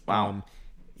 wow.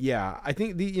 Yeah, I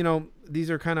think these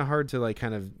are kind of hard to like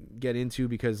kind of get into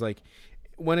because like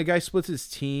when a guy splits his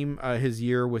team his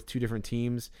year with 2 different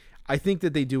teams, I think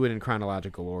that they do it in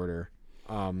chronological order.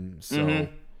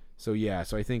 So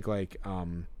I think like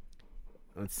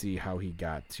let's see how he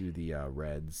got to the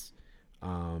Reds.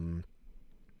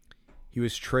 He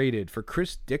was traded for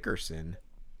Chris Dickerson.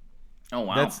 Oh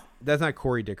wow. That's not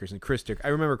Corey Dickerson. I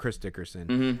remember Chris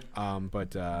Dickerson.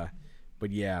 Mm-hmm.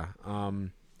 yeah,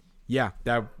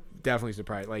 that definitely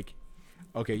surprised. Like,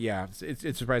 okay, yeah,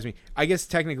 it surprised me. I guess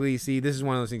technically, see, this is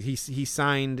one of those things. He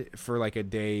signed for like a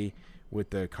day with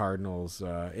the Cardinals.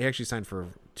 He actually signed for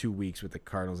 2 weeks with the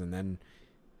Cardinals and then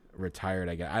retired.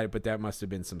 I guess, but that must have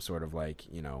been some sort of like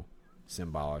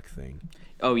symbolic thing.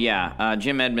 Oh yeah,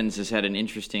 Jim Edmonds has had an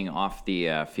interesting off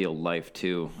the field life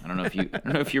too. I don't know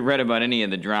if you read about any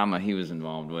of the drama he was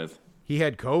involved with. He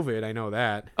had COVID, I know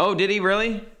that. Oh, did he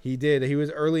really? He did. He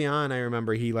was early on. I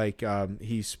remember he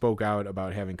he spoke out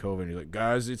about having COVID. He's like,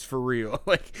 guys, it's for real.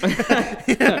 Like,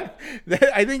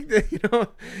 I think that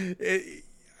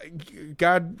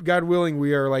God willing,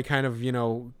 we are like kind of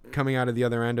coming out of the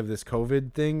other end of this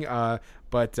COVID thing.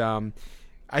 But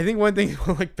I think one thing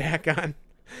we'll look back on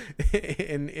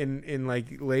in like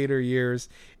later years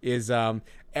is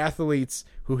athletes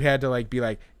who had to like be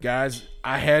like, guys,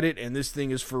 I had it and this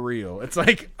thing is for real. It's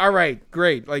like, all right,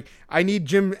 great. Like, I need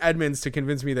Jim Edmonds to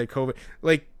convince me that COVID,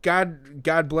 like,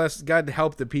 God bless, God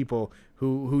help the people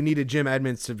who needed Jim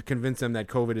Edmonds to convince them that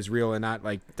COVID is real and not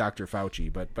like Dr.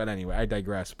 Fauci. But anyway, I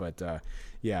digress. But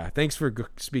yeah, thanks for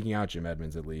speaking out, Jim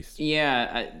Edmonds, at least.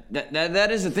 Yeah,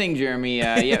 that is the thing, Jeremy.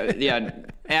 Yeah.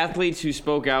 Athletes who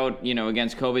spoke out,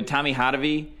 against COVID. Tommy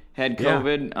Hotovy had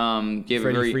COVID.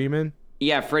 Freddie Freeman.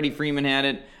 Yeah, Freddie Freeman had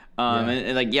it.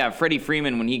 And Freddie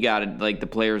Freeman, when he got it, like the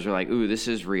players were like, "Ooh, this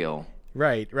is real."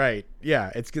 Right.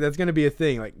 Yeah, that's going to be a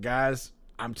thing. Like, guys,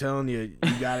 I'm telling you,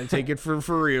 you got to take it for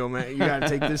real, man. You got to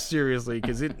take this seriously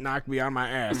because it knocked me on my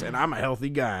ass, and I'm a healthy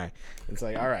guy. It's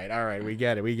like, all right, we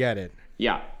get it.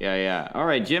 Yeah. All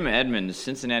right, Jim Edmonds,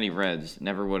 Cincinnati Reds.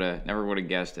 Never would have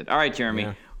guessed it. All right,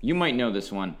 Jeremy, You might know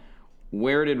this one.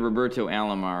 Where did Roberto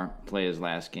Alomar play his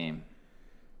last game?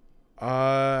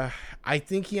 I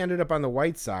think he ended up on the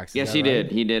White Sox. Yes, he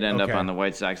did. He did end up on the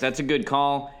White Sox. That's a good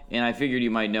call, and I figured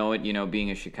you might know it, being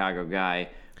a Chicago guy.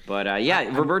 But,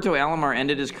 Roberto Alomar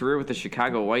ended his career with the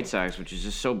Chicago White Sox, which is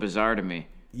just so bizarre to me.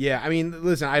 Yeah, I mean,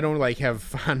 listen, I don't have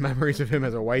fond memories of him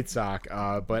as a White Sox,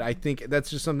 but I think that's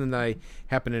just something that I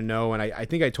happen to know, and I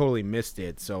think I totally missed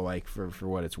it. So for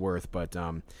what it's worth, but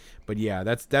yeah,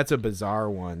 that's a bizarre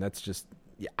one. That's just,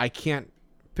 I can't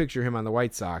picture him on the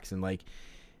White Sox, and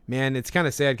man, it's kind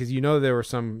of sad because there were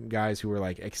some guys who were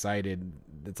excited.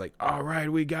 It's like, all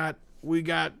right, we got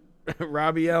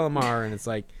Robbie Alomar, and it's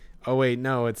like, oh wait,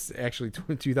 no, it's actually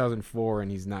 2004, and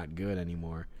he's not good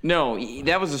anymore. No,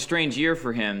 that was a strange year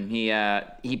for him.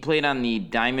 He played on the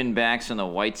Diamondbacks and the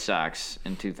White Sox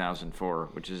in 2004,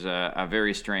 which is a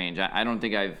very strange. I don't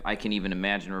think I can even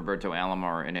imagine Roberto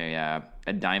Alomar in a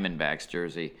Diamondbacks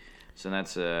jersey. So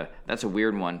that's a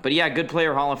weird one. But yeah, good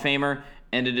player, Hall of Famer.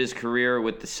 Ended his career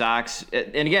with the Sox.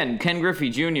 And again, Ken Griffey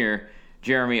Jr.,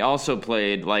 Jeremy, also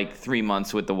played 3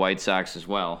 months with the White Sox as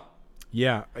well.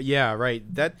 Yeah, right.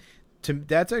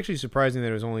 That's actually surprising that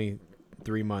it was only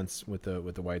 3 months with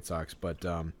the White Sox, but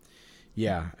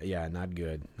yeah, not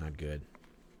good.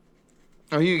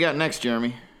 Oh, who you got next,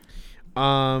 Jeremy?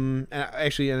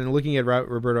 Actually, and looking at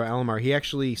Roberto Alomar, he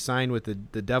actually signed with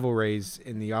the Devil Rays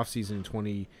in the offseason in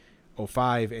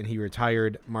 2005, and he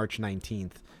retired March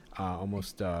 19th.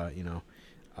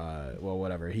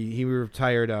 Whatever. He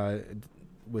retired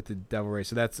with the Devil Rays,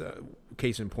 so that's a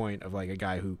case in point of a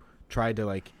guy who tried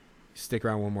to stick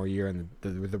around one more year, and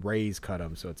the Rays cut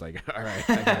him. So it's like, all right,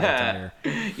 I gotta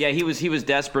retire. Yeah, he was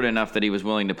desperate enough that he was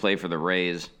willing to play for the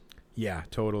Rays. Yeah,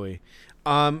 totally.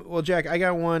 Well, Jack, I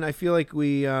got one. I feel like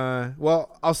we.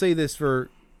 I'll say this for.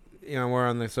 We're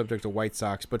on the subject of White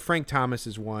Sox, but Frank Thomas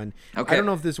is one. Okay. I don't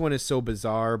know if this one is so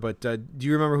bizarre, but do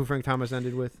you remember who Frank Thomas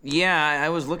ended with? Yeah, I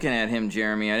was looking at him,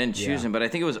 Jeremy. I didn't choose him, but I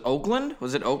think it was Oakland.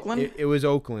 Was it Oakland? It was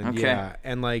Oakland, okay. Yeah.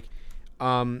 And I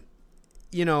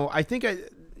think I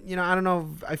don't know.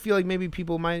 I feel like maybe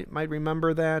people might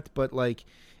remember that, but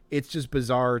it's just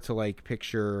bizarre to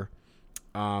picture.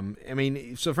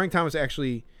 So Frank Thomas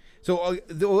actually. So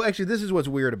actually, this is what's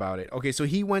weird about it. Okay, so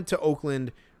he went to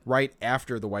Oakland right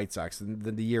after the White Sox,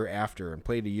 the year after, and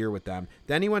played a year with them.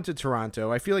 Then he went to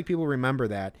Toronto. I feel like people remember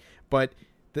that, but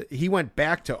he went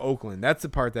back to Oakland. That's the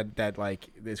part that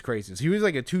is crazy. So he was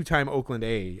a 2-time Oakland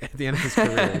A at the end of his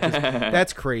career.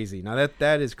 That's crazy. Now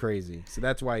that is crazy. So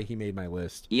that's why he made my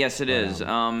list. Yes, it is.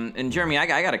 And Jeremy, I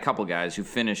got a couple guys who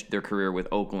finished their career with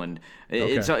Oakland.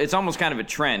 It's almost kind of a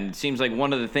trend. It seems like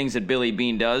one of the things that Billy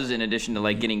Beane does, in addition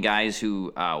to getting guys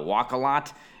who walk a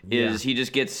lot, is he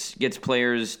just gets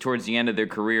players towards the end of their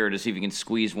career to see if he can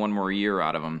squeeze one more year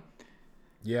out of them.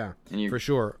 Yeah, for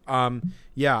sure. I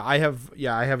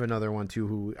have another one too,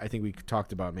 who I think we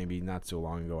talked about maybe not so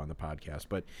long ago on the podcast,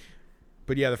 but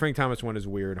yeah, the Frank Thomas one is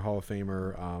weird. Hall of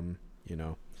Famer,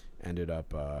 ended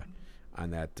up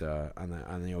on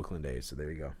the Oakland A's. So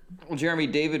there you go. Well, Jeremy,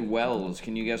 David Wells.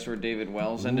 Can you guess where David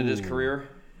Wells ended his career?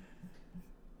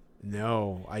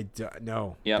 No,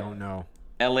 no. Yep. Don't know.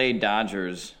 L.A.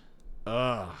 Dodgers.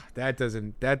 Ugh, that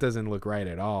doesn't look right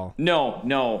at all. No.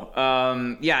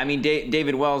 Yeah, I mean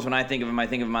David Wells. When I think of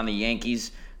him on the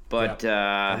Yankees. But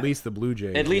at least the Blue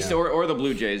Jays. At least, or the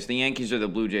Blue Jays. The Yankees or the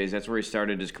Blue Jays. That's where he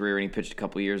started his career, and he pitched a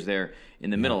couple years there in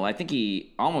the middle. I think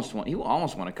he almost won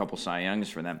a couple Cy Youngs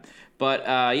for them. But,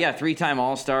 3-time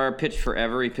All-Star, pitched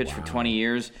forever. He pitched for 20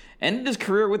 years. Ended his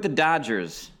career with the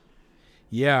Dodgers.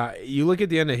 Yeah, you look at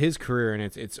the end of his career, and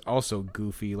it's also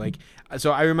goofy. Like,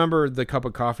 so I remember the cup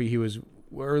of coffee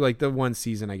or like the one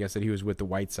season, I guess, that he was with the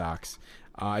White Sox.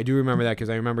 I do remember that because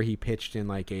I remember he pitched in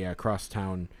like a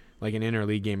crosstown, like an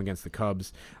interleague game against the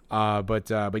Cubs.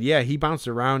 But yeah, he bounced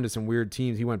around to some weird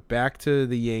teams. He went back to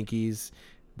the Yankees,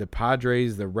 the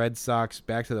Padres, the Red Sox,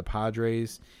 back to the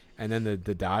Padres, and then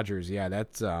the Dodgers. Yeah,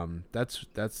 that's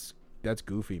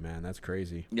goofy, man. That's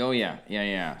crazy. Oh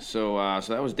yeah. So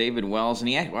that was David Wells,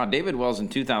 and David Wells in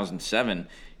 2007.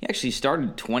 He actually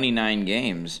started 29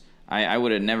 games. I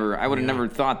would have never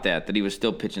thought that he was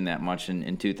still pitching that much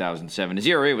in 2007. His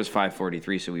ERA was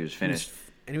 5.43, so he was finished.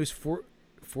 And he was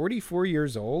 44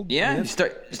 years old? Yeah, he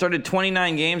started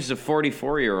 29 games as a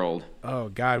 44-year-old. Oh,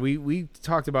 God. We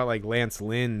talked about, like, Lance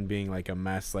Lynn being, like, a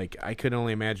mess. Like, I couldn't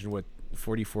only imagine what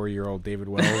 44-year-old David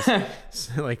Wells,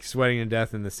 like, sweating to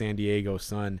death in the San Diego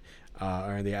sun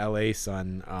or the L.A.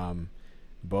 sun,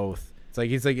 both. It's like,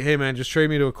 he's like, hey, man, just trade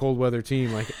me to a cold-weather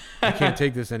team. Like, I can't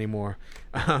take this anymore.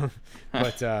 Yeah,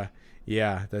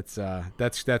 that's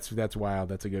wild.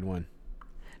 That's a good one.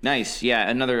 Nice. Yeah,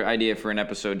 another idea for an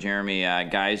episode, Jeremy.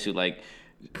 Guys who like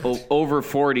over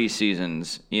 40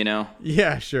 seasons, you know?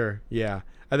 Yeah, sure. Yeah.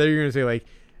 I thought you were going to say like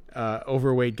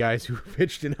overweight guys who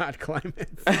pitched in hot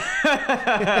climates.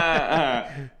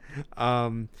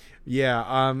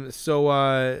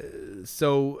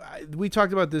 So we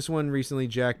talked about this one recently,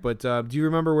 Jack, but do you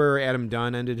remember where Adam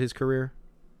Dunn ended his career?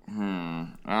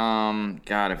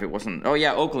 God, if it wasn't... Oh,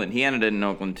 yeah, Oakland. He ended it in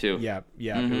Oakland, too. Yeah,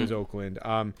 It was Oakland.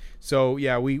 So,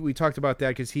 yeah, we talked about that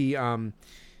because he... the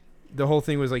whole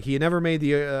thing was, like, he had never made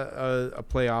the a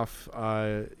playoff...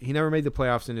 he never made the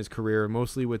playoffs in his career,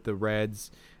 mostly with the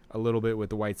Reds, a little bit with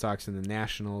the White Sox and the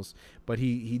Nationals. But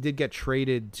he did get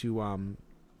traded to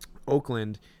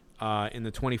Oakland in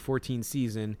the 2014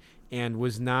 season and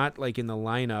was not, like, in the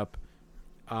lineup.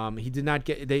 He did not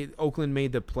get. Oakland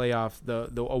made the playoff,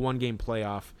 a one-game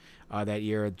playoff that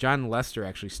year. John Lester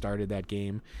actually started that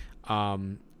game,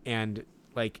 and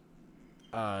like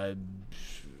Adam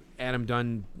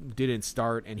Dunn didn't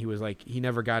start, and he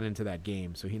never got into that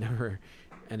game, so he never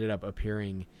ended up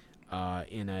appearing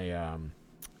in a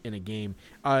game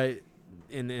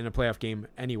in a playoff game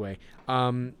anyway.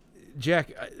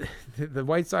 Jack, the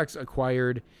White Sox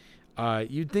acquired.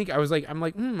 You'd think I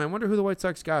wonder who the White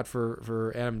Sox got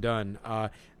for Adam Dunn.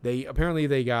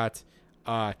 They got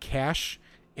Cash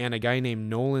and a guy named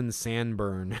Nolan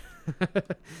Sanburn.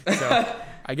 So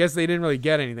I guess they didn't really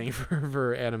get anything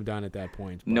for Adam Dunn at that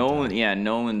point. But,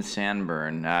 Nolan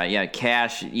Sanburn.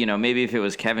 Cash. Maybe if it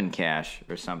was Kevin Cash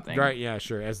or something. Right. Yeah.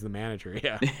 Sure. As the manager.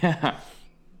 Yeah.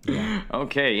 Yeah.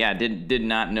 Okay. Yeah. Did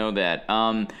not know that.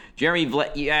 Jeremy.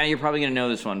 You're probably gonna know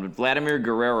this one, but Vladimir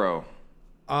Guerrero.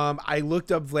 I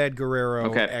looked up Vlad Guerrero,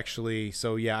 okay. Actually,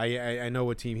 so yeah, I know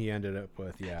what team he ended up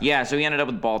with, yeah. Yeah, so he ended up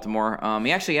with Baltimore.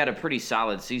 He actually had a pretty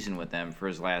solid season with them for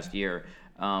his last year.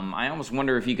 I almost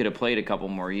wonder if he could have played a couple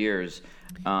more years.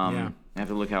 I have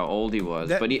to look how old he was.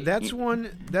 That's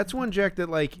one, Jack, that,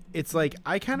 like, it's like,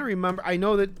 I kind of remember, I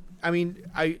know that, I mean,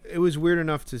 it was weird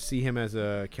enough to see him as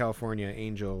a California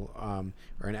Angel,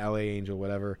 or an LA Angel,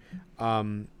 whatever.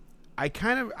 I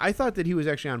thought that he was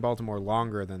actually on Baltimore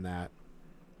longer than that.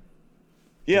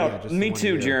 Yeah, me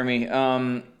too, Jeremy.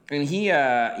 And he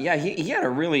had a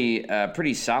really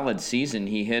pretty solid season.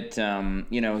 He hit,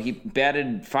 he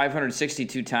batted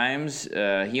 562 times.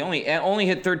 He only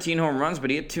hit 13 home runs,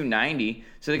 but he hit 290.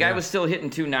 So the guy was still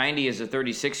hitting 290 as a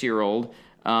 36-year-old.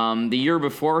 The year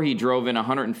before, he drove in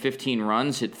 115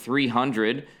 runs, hit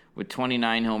 300 with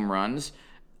 29 home runs.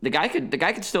 The guy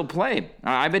could still play.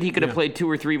 I bet he could have played 2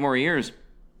 or 3 more years.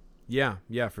 Yeah,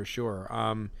 for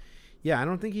sure. Yeah, I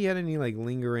don't think he had any, like,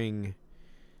 lingering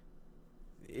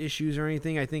issues or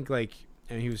anything. I think, like,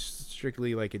 he was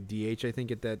strictly, like, a DH, I think,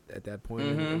 at that point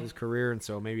in his career, and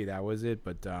so maybe that was it.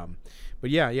 But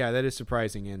yeah, that is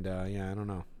surprising, and I don't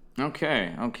know.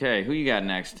 Okay. Who you got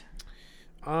next?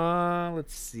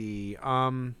 Let's see.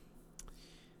 All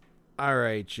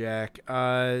right, Jack.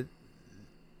 Do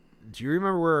you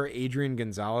remember where Adrian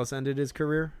Gonzalez ended his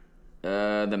career?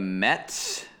 The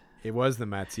Mets. It was the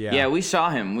Mets, yeah. Yeah, we saw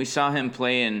him. We saw him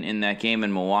play in that game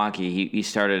in Milwaukee. He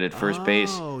started at first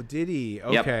base. Oh, did he?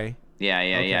 Yep. Okay. Yeah.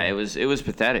 Okay. It was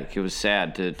pathetic. It was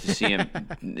sad to see him.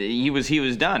 he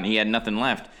was done. He had nothing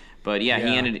left. But yeah.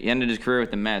 He ended his career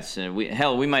with the Mets.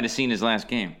 We might have seen his last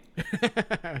game.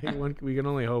 We can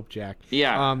only hope, Jack.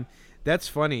 Yeah. That's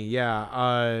funny. Yeah.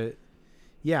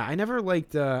 I never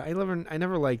liked I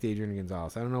never liked Adrian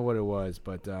Gonzalez. I don't know what it was,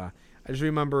 but I just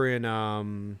remember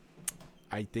in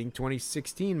I think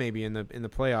 2016 maybe in the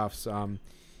playoffs,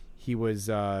 he was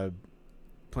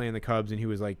playing the Cubs and he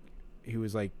was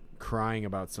like crying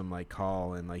about some like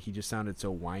call and like he just sounded so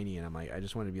whiny and I'm like I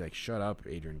just wanted to be like shut up,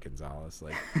 Adrian Gonzalez,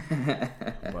 like.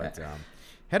 But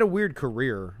had a weird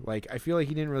career. Like I feel like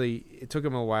he didn't really. It took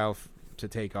him a while to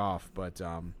take off, but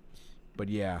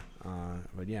yeah.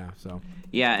 So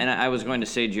yeah, and I was going to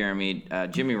say, Jeremy,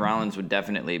 Jimmy Rollins would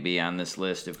definitely be on this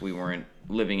list if we weren't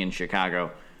living in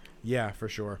Chicago. Yeah, for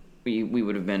sure. We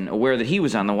would have been aware that he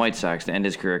was on the White Sox to end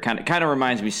his career. Kind of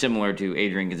reminds me similar to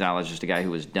Adrian Gonzalez, just a guy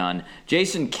who was done.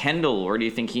 Jason Kendall, where do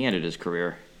you think he ended his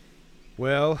career?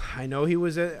 Well, I know he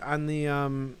was on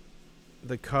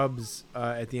the Cubs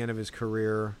at the end of his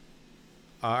career.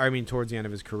 Towards the end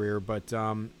of his career, but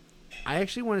I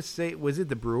actually want to say, was it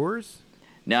the Brewers?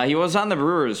 No, he was on the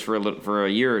Brewers for a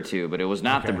year or two, but it was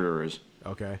not the Brewers.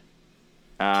 Okay.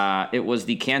 It was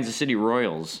the Kansas City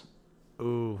Royals.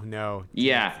 Ooh, no.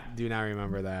 Yeah. Do not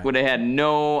remember that. Would have had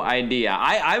no idea.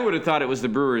 I would have thought it was the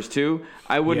Brewers, too.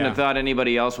 I wouldn't have thought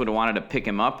anybody else would have wanted to pick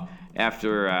him up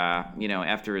after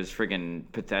his friggin'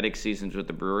 pathetic seasons with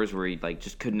the Brewers where he like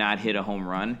just could not hit a home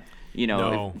run.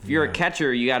 If you're a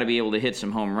catcher, you got to be able to hit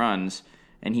some home runs,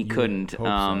 and he couldn't. Hope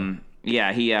so.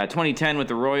 Yeah, he 2010 with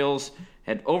the Royals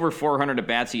had over 400 at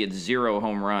bats. He had 0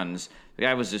 home runs. The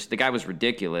guy was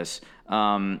ridiculous.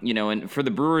 And for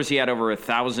the Brewers, he had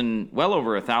well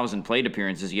over 1,000 plate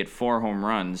appearances. He had 4 home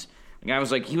runs. The guy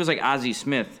was like Ozzie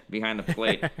Smith behind the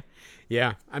plate.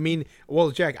 Yeah, I mean,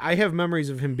 well, Jack, I have memories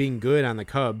of him being good on the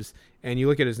Cubs, and you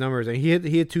look at his numbers, and he had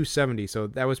 270, so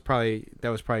that was probably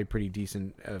pretty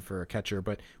decent for a catcher.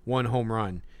 But 1 home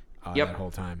run that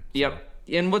whole time. So. Yep.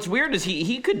 And what's weird is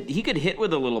he could hit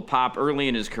with a little pop early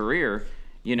in his career.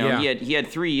 He had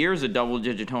 3 years of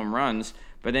double-digit home runs,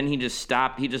 but then he just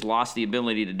stopped. He just lost the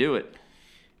ability to do it.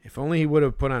 If only he would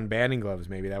have put on batting gloves,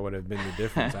 maybe that would have been the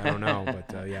difference. I don't know,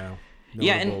 but yeah.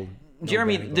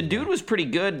 Jeremy, the dude was pretty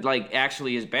good, like,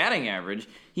 actually, his batting average.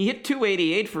 He hit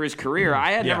 .288 for his career.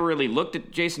 I had never really looked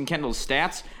at Jason Kendall's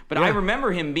stats, but I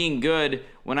remember him being good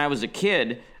when I was a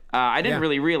kid. I didn't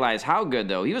really realize how good,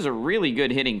 though. He was a really good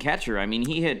hitting catcher. I mean,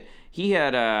 he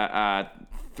had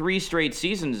 3 straight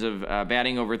seasons of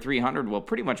batting over 300 while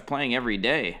pretty much playing every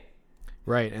day.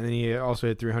 Right, and then he also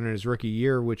hit 300 his rookie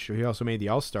year, which he also made the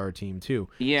All-Star team too.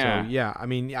 Yeah, so, yeah. I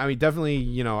mean,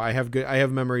 definitely. I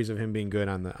have memories of him being good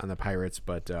on the Pirates,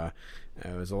 but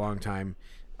it was a long time.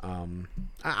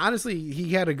 Honestly, he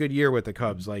had a good year with the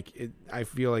Cubs. I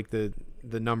feel like the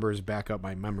numbers back up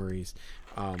my memories.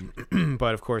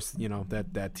 But of course,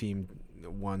 that team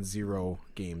won 0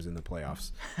 games in the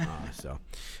playoffs.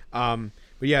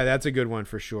 But yeah, that's a good one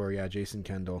for sure. Yeah, Jason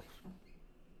Kendall.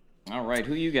 All right,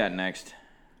 who you got next?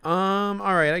 All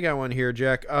right, I got one here,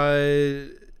 Jack.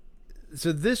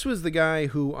 So this was the guy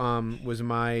who was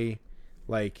my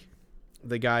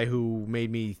the guy who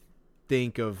made me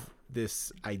think of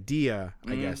this idea,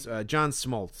 I guess. John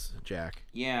Smoltz, Jack.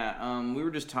 Yeah, we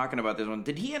were just talking about this one.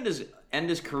 Did he end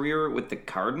his career with the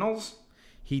Cardinals?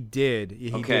 He did.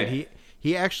 He did.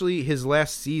 He actually, his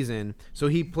last season, so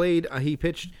he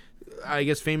pitched, I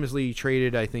guess famously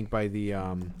traded, I think, by the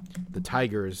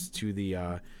Tigers to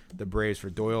the Braves for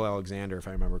Doyle Alexander, if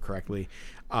I remember correctly,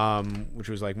 which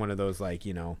was like one of those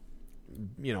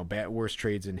worst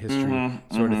trades in history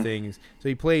sort of things. So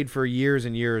he played for years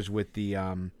and years with the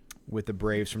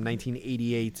Braves from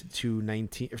 1988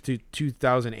 to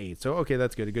 2008. So okay,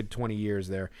 that's good. A good 20 years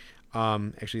there.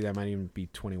 Actually, that might even be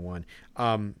 21.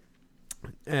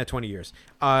 20 years.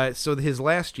 So his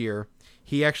last year,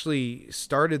 he actually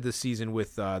started the season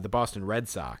with the Boston Red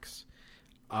Sox,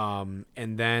 and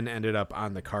then ended up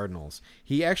on the Cardinals.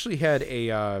 He actually had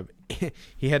an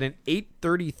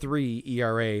 8.33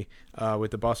 ERA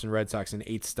with the Boston Red Sox in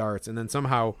 8 starts, and then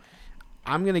somehow,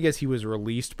 I'm gonna guess he was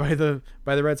released by the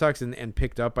Red Sox and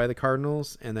picked up by the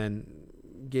Cardinals, and then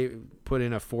put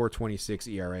in a 4.26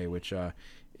 ERA, which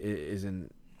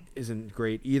isn't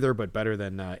great either, but better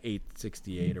than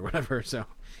 8.68 or whatever. So,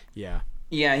 yeah.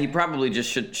 Yeah, he probably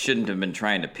just shouldn't have been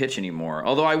trying to pitch anymore.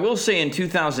 Although I will say in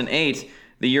 2008,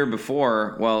 the year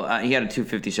before, he had a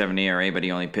 2.57 ERA, but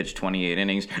he only pitched 28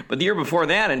 innings. But the year before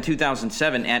that, in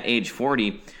 2007, at age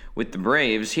 40, with the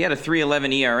Braves. He had a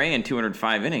 3.11 ERA in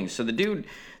 205 innings. So the dude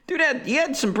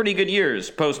had some pretty good years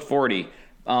post 40.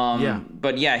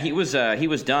 But yeah, he was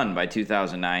done by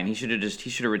 2009. He should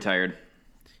have retired.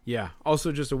 Yeah.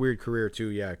 Also, just a weird career too.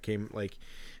 Yeah, came like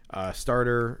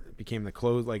starter, became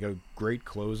like a great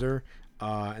closer,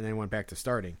 and then went back to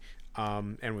starting.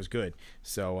 And was good.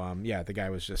 So yeah, the guy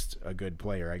was just a good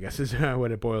player, I guess is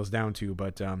what it boils down to.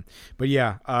 But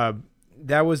yeah,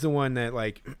 that was the one that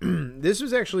like this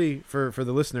was actually for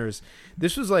the listeners.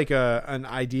 This was like an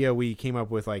idea we came up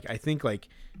with, like I think like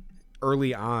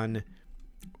early on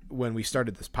when we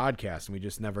started this podcast, and we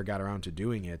just never got around to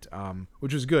doing it,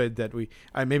 which was good. That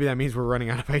maybe that means we're running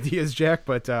out of ideas, Jack.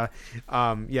 But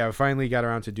yeah, we finally got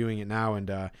around to doing it now.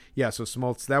 And yeah, so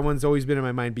Smoltz, that one's always been in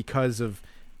my mind because of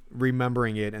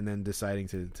remembering it and then deciding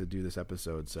to do this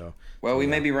episode. So we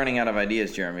may be running out of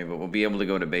ideas, Jeremy, but we'll be able to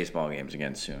go to baseball games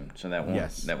again soon, so that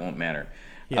won't matter.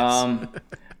 Yes.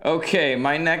 Okay,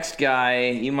 my next guy,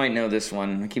 you might know this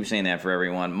one. I keep saying that for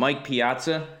everyone. Mike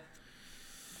Piazza.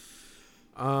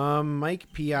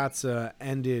 Mike Piazza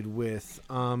ended with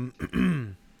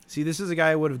see, this is a guy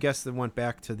I would have guessed that went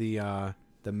back to the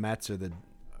Mets or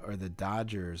the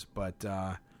Dodgers, but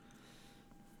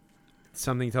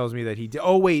something tells me that he did.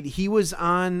 Oh, wait, he was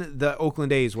on the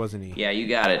Oakland A's, wasn't he? Yeah, you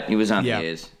got it. He was on the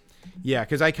A's. Yeah,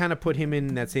 because I kind of put him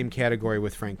in that same category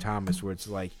with Frank Thomas, where it's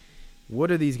like, what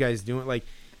are these guys doing? Like,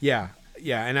 yeah,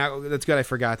 and that's good. I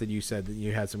forgot that you said that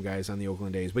you had some guys on the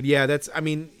Oakland A's. But yeah,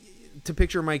 to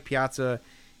picture Mike Piazza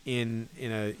in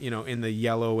the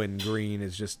yellow and green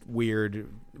is just weird.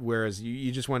 Whereas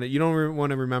you don't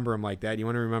want to remember him like that. You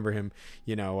want to remember him,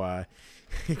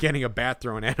 getting a bat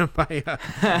thrown at him by a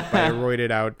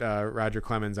roided out Roger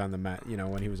Clemens on the Met,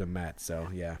 when he was a Met. So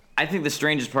yeah, I think the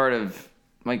strangest part of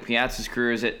Mike Piazza's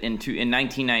career is that in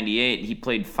 1998 he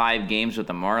played 5 games with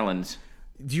the Marlins.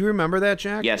 Do you remember that,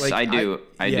 Jack? Yes, I do.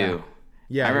 I do.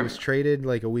 Yeah, he was traded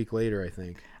like a week later, I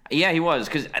think. Yeah, he was,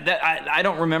 because I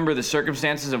don't remember the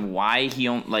circumstances of why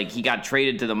he got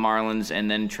traded to the Marlins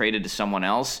and then traded to someone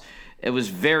else. It was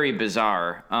very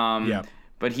bizarre.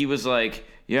 But he was like,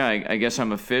 yeah, I guess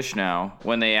I'm a fish now,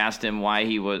 when they asked him why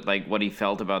he was, like, what he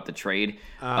felt about the trade.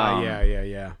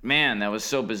 Yeah. Man, that was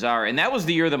so bizarre. And that was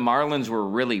the year the Marlins were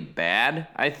really bad,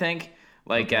 I think.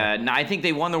 Like, I think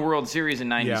they won the World Series in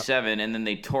 97, and then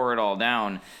they tore it all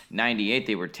down. 98,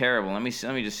 they were terrible. Let me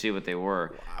just see what they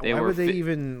were. Why would they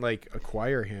even, like,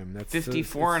 acquire him? That's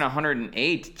 54 and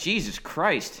 108. Jesus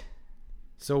Christ.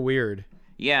 So weird.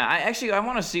 Yeah, I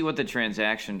want to see what the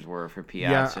transactions were for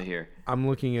Piazza here. I'm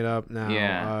looking it up now.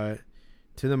 Yeah.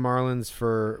 To the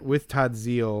Marlins with Todd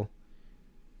Zeile.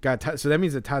 So that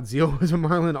means that Todd Zeile was a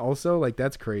Marlin also? Like,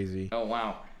 that's crazy. Oh,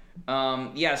 wow.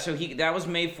 So that was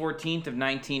May 14th of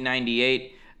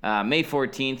 1998. May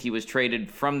 14th, he was traded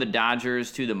from the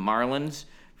Dodgers to the Marlins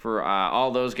for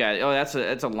all those guys. Oh,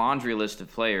 that's a laundry list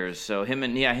of players. So him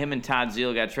and Todd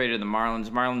Zeile got traded to the Marlins.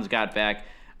 Marlins got back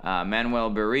Manuel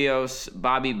Barrios,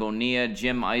 Bobby Bonilla,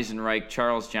 Jim Eisenreich,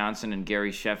 Charles Johnson, and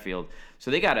Gary Sheffield.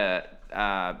 So they got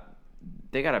a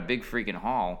big freaking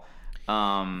haul.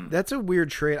 That's a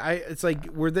weird trade. It's like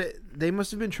they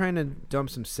must have been trying to dump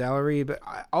some salary, but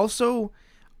also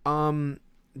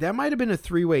that might have been a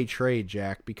 3-way trade,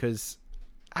 Jack, because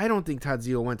I don't think Todd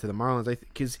Zeile went to the Marlins.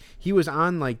 Because he was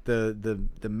on like the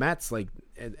Mets like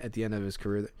at the end of his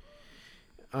career.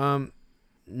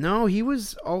 No, he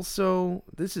was also.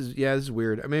 This is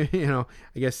weird. I mean, I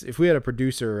guess if we had a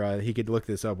producer, he could look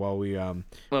this up while we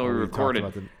we recorded.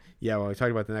 While we talk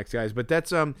about the next guys. But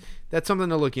that's something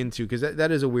to look into, because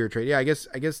that is a weird trade. Yeah, I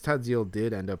guess Todd Zeile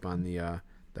did end up on the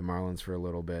Marlins for a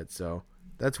little bit. So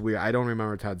that's weird. I don't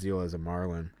remember Todd Zeile as a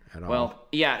Marlin at all. Well,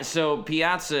 yeah. So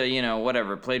Piazza,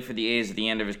 whatever, played for the A's at the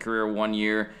end of his career 1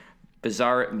 year.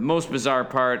 Most bizarre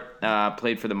part,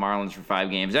 played for the Marlins for 5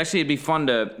 games. Actually, it'd be fun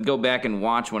to go back and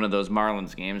watch one of those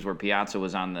Marlins games where Piazza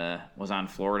was on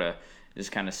Florida,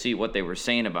 just kind of see what they were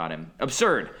saying about him.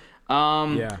 Absurd.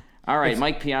 Yeah. All right,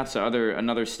 Mike Piazza,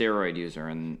 another steroid user,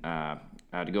 and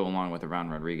to go along with Ron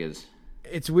Rodriguez.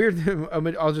 It's weird.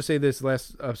 I'll just say this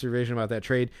last observation about that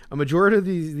trade. A majority of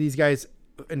these guys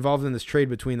involved in this trade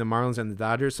between the Marlins and the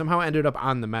Dodgers somehow ended up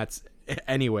on the Mets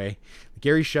anyway.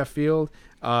 Gary Sheffield,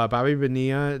 Bobby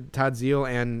Bonilla, Todd Zeile,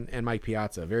 and Mike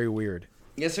Piazza. Very weird.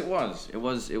 Yes, it was. It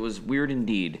was weird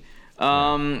indeed.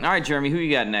 All right, Jeremy, who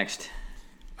you got next?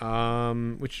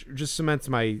 Which just cements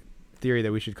my theory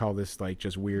that we should call this like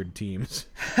just weird teams.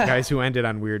 Guys who ended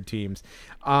on weird teams.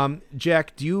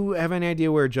 Jack, do you have any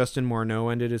idea where Justin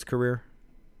Morneau ended his career?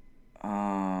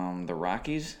 The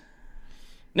Rockies?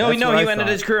 No, he ended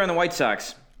his career on the White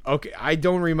Sox. Okay, I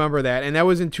don't remember that, and that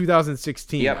was in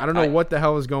 2016. Yep, I don't know what the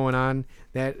hell was going on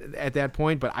at that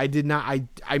point, but I did not.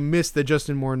 I missed the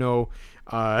Justin Morneau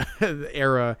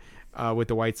era with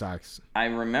the White Sox. I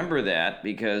remember that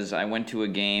because I went to a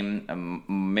game, a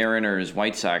Mariners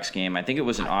White Sox game. I think it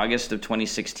was in August of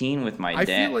 2016 with my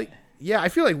dad. I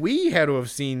feel like we had to have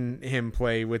seen him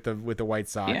play with the White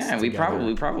Sox. Yeah, together.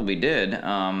 we probably did.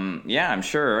 Yeah, I'm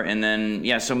sure. And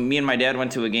then so me and my dad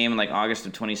went to a game in like August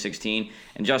of 2016,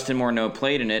 and Justin Morneau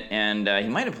played in it, and he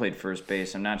might have played first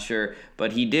base. I'm not sure,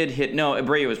 but he did hit. No,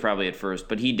 Abreu was probably at first,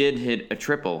 but he did hit a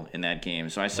triple in that game.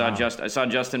 So I saw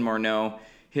Justin Morneau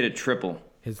hit a triple.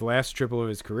 His last triple of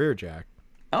his career, Jack.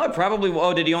 Oh, it probably.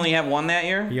 Oh, did he only have one that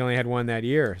year? He only had one that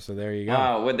year, so there you go.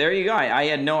 Oh, well, there you go. I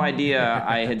had no idea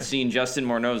I had seen Justin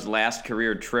Morneau's last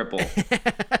career triple.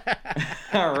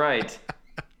 All right.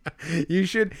 You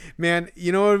should, man.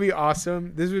 You know what would be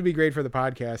awesome? This would be great for the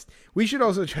podcast. We should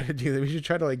also try to do that. We should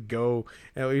try to go.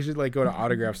 We should go to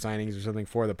autograph signings or something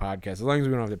for the podcast, as long as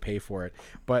we don't have to pay for it.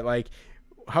 But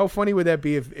how funny would that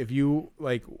be if you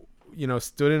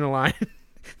stood in a line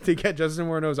to get Justin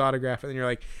Morneau's autograph, and then you're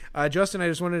like, Justin, I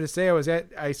just wanted to say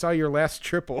I saw your last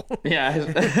triple. Yeah.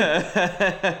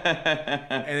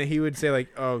 And then he would say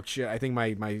oh shit, I think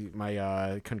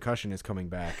my concussion is coming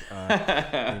back.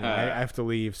 I have to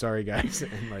leave. Sorry guys.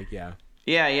 And yeah.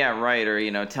 Yeah, right.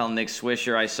 Or tell Nick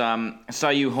Swisher I saw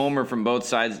you homer from both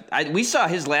sides. We saw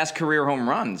his last career home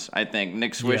runs. I think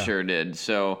Nick Swisher did.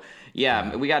 So.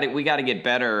 Yeah, we got to get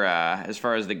better as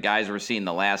far as the guys we're seeing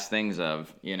the last things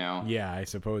of, Yeah, I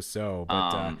suppose so.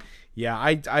 But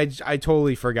I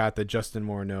totally forgot the Justin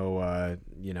Morneau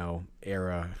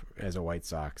era as a White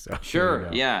Sox. So sure,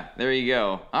 yeah, there you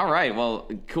go. All right, well,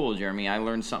 cool, Jeremy. I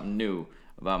learned something new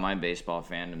about my baseball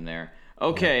fandom there.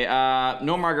 Okay,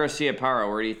 Nomar Garciaparra,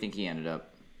 where do you think he ended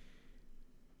up?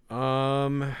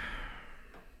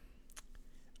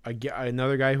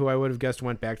 Another guy who I would have guessed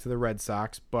went back to the Red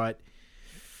Sox, but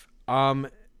oh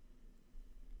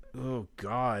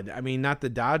God, I mean, not the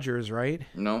Dodgers, right?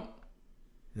 No,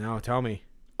 tell me.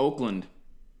 Oakland.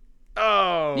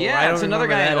 Oh, yeah, it's another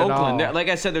guy in Oakland. Like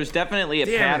I said, there's definitely a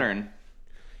pattern.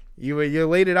 You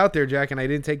laid it out there, Jack, and I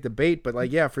didn't take the bait, but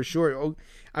yeah, for sure.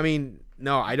 I mean,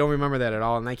 no, I don't remember that at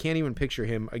all, and I can't even picture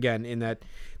him again in that.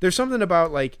 There's something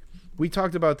about we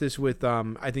talked about this with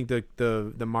I think the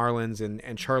Marlins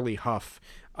and Charlie Huff,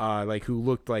 who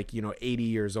looked 80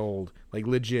 years old,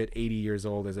 legit 80 years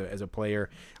old as a player.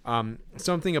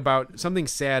 Something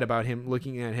sad about him,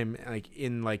 looking at him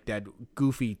in that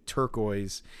goofy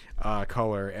turquoise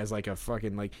color as a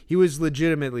fucking he was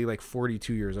legitimately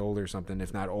 42 years old or something,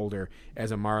 if not older,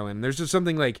 as a Marlin. And there's just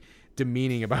something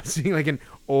demeaning about seeing an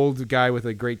old guy with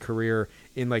a great career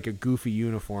in a goofy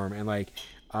uniform, and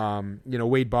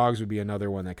Wade Boggs would be another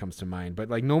one that comes to mind. But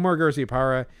Nomar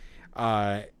Garciaparra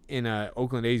in a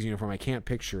Oakland A's uniform, I can't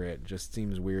picture it. Just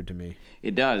seems weird to me.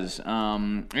 It does.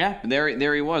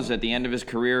 There he was at the end of his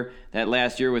career that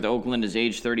last year with Oakland, his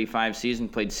age 35 season,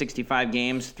 played 65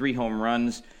 games, 3 home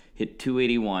runs, hit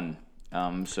 .281.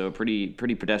 So pretty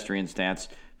pedestrian stats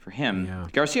for him. Yeah.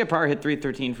 Garciaparra hit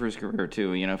 .313 for his career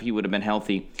too. If he would have been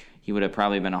healthy, he would have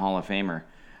probably been a Hall of Famer.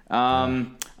 All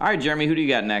right, Jeremy, who do you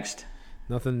got next?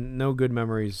 Nothing, no good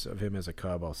memories of him as a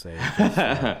Cub, I'll say.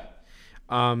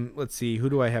 Let's see, who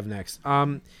do I have next?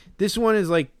 This one's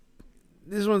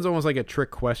almost like a trick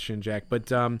question, Jack. But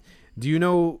do you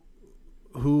know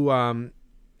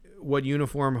what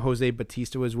uniform Jose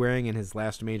Bautista was wearing in his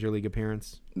last major league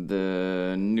appearance?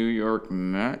 The New York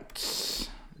Mets.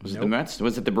 Was it the Mets?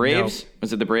 Was it the Braves? Nope.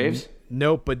 Was it the Braves?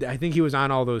 Nope, but I think he was on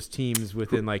all those teams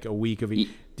within a week of each.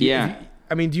 Do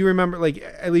you remember,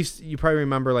 at least you probably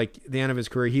remember, the end of his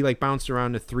career, he, bounced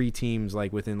around to 3 teams,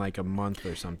 within, a month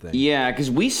or something. Yeah, because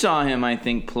we saw him, I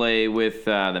think, play with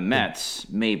the Mets,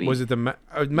 maybe. Was it the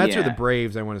Mets or the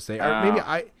Braves, I want to say? Or maybe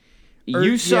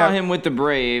you saw him with the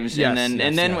Braves, and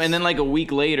then a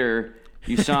week later,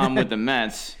 you saw him with the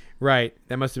Mets. Right.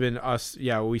 That must have been us.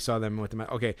 Yeah, we saw them with the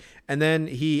Mets. Okay. And then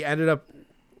he ended up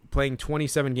playing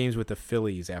 27 games with the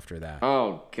Phillies after that.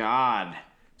 Oh, God.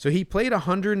 So he played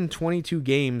 122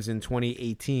 games in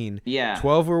 2018. Yeah.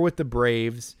 12 were with the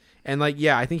Braves. And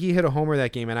I think he hit a homer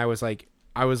that game, and I was like,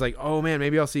 oh man,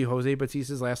 maybe I'll see Jose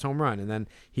Bautista's last home run. And then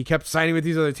he kept signing with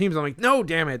these other teams. I'm like, no,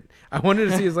 damn it. I wanted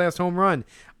to see his last home run.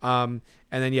 And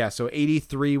then so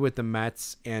 83 with the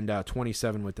Mets and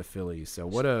 27 with the Phillies. So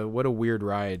what a weird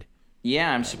ride.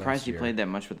 Yeah, I'm surprised he played that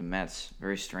much with the Mets.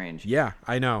 Very strange. Yeah,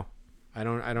 I know. I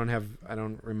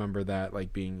don't remember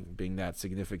that being that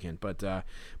significant, but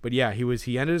yeah,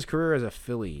 he ended his career as a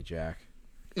Philly, Jack.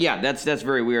 Yeah, that's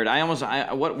very weird.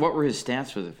 What were his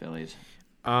stats for the Phillies?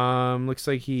 Looks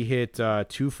like he hit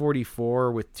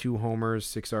 244 with 2 homers,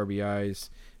 6 RBIs,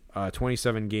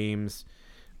 27 games,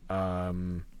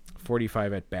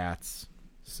 45 at bats.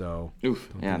 So I don't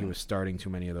think he was starting too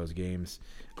many of those games.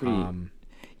 Pretty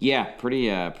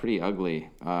ugly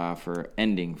for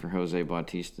ending for Jose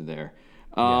Bautista there.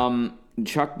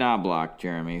 Chuck Knobloch,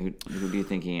 Jeremy, who do you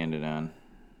think he ended on?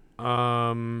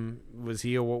 Was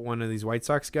he one of these White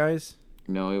Sox guys?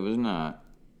 No, he was not.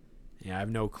 Yeah, I have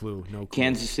no clue.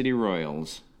 Kansas City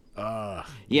Royals.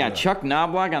 Chuck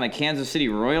Knobloch on the Kansas City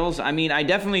Royals. I mean, I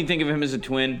definitely think of him as a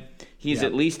Twin. He's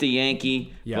at least a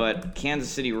Yankee, but Kansas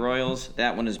City Royals,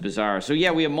 that one is bizarre. So, we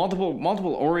have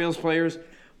multiple Orioles players,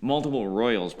 multiple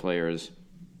Royals players.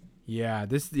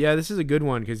 This is a good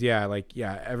one because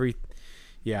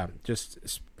just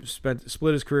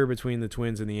split his career between the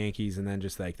Twins and the Yankees, and then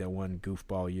just like that one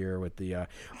goofball year with the.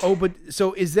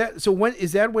 Is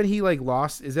that when he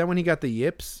lost? Is that when he got the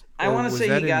yips? I want to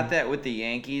say he got that with the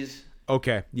Yankees.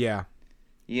 Okay, yeah.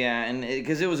 Yeah, and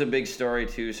because it was a big story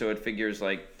too, so it figures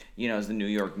as the New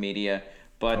York media.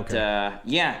 But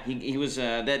he was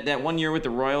that 1 year with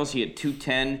the Royals. He had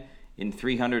 210 in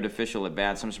 300 official at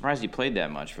bats. I'm surprised he played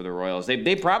that much for the Royals.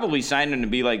 They probably signed him to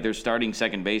be their starting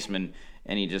second baseman,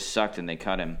 and he just sucked and they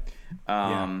cut him.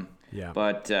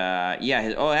 But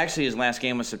his last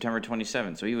game was September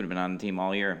 27th, so he would have been on the team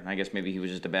all year. I guess maybe he was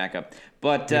just a backup.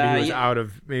 But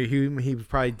maybe he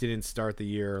probably didn't start the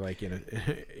year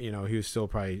he was still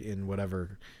probably in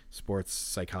whatever sports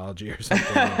psychology or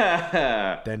something.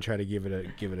 Then try to give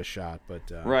it a shot.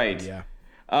 But right. Yeah.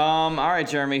 All right,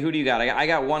 Jeremy, who do you got? I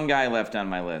got one guy left on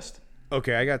my list.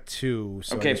 Okay, I got 2.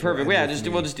 So okay, perfect.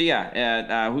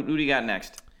 Who do you got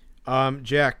next?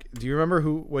 Jack, do you remember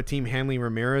what team Hanley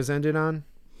Ramirez ended on?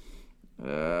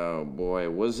 Oh boy,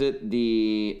 was it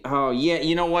the? Oh yeah,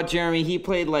 you know what, Jeremy? He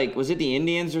played was it the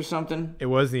Indians or something? It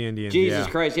was the Indians. Jesus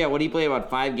Christ, yeah. What did he play? About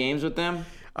 5 games with them?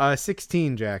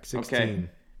 16, Jack. 16. Okay.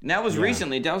 And that was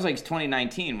recently. That was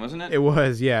 2019, wasn't it? It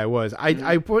was. Yeah, it was.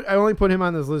 I only put him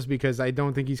on this list because I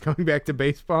don't think he's coming back to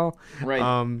baseball.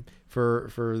 Right. For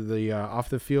the off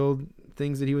the field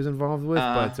things that he was involved with,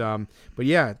 but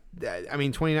yeah, I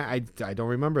mean 29. I don't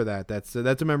remember that. That's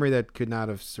a memory that could not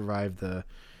have survived the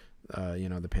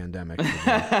pandemic.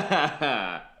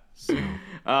 So.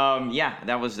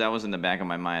 That was in the back of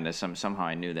my mind. Somehow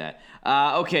I knew that.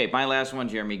 Okay, my last one,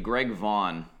 Jeremy. Greg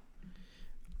Vaughn.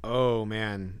 Oh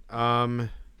man.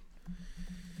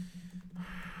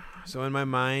 So in my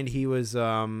mind, he was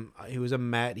a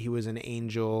Met. He was an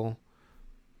Angel.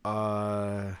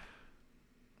 The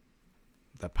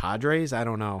Padres? I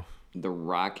don't know. The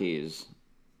Rockies.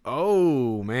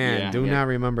 Oh man, not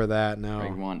remember that. No.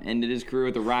 Greg Vaughn ended his career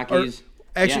with the Rockies.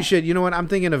 Shit. You know what? I'm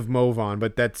thinking of Mo Vaughn,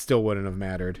 but that still wouldn't have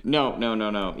mattered.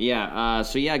 No.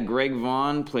 Yeah. Greg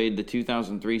Vaughn played the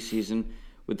 2003 season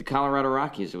with the Colorado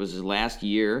Rockies. It was his last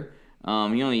year. He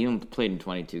only played in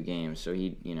 22 games, so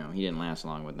he didn't last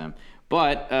long with them.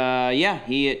 But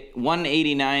he hit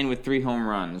 189 with 3 home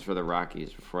runs for the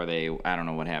Rockies before I don't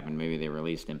know what happened. Maybe they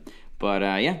released him. But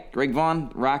Greg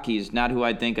Vaughn, Rockies, not who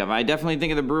I'd think of. I definitely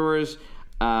think of the Brewers.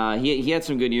 He had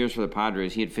some good years for the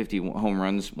Padres. He had 50 home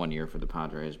runs 1 year for the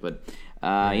Padres. But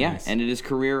nice. Ended his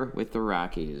career with the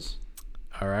Rockies.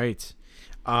 All right.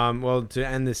 Well, to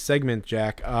end this segment,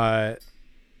 Jack,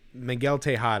 Miguel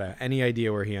Tejada. Any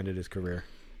idea where he ended his career?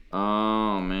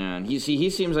 Oh man, he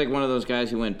seems like one of those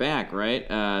guys who went back, right,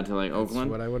 to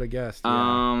Oakland. That's what I would have guessed.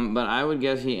 Yeah. But I would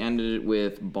guess he ended it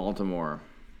with Baltimore.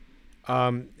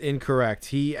 Incorrect.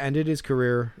 He ended his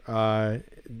career,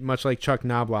 much like Chuck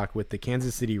Knobloch, with the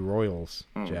Kansas City Royals.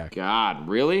 Jack. Oh God,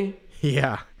 really?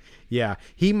 Yeah.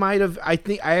 He might have. I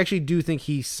actually do think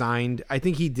he signed. I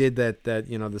think he did that.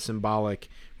 The symbolic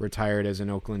retired as an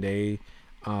Oakland A.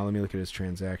 Let me look at his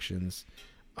transactions.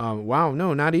 Wow,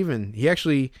 no, not even. He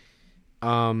actually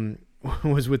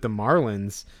was with the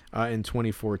Marlins in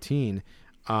 2014,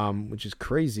 which is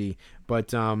crazy. But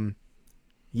the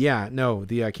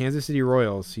Kansas City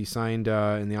Royals. He signed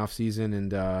in the offseason,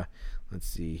 and let's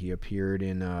see, he appeared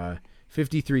in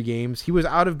 53 games. He was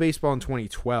out of baseball in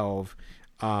 2012.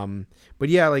 But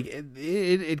yeah,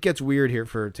 it gets weird here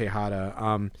for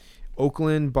Tejada.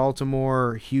 Oakland,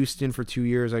 Baltimore, Houston for 2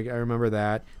 years. I remember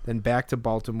that. Then back to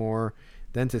Baltimore.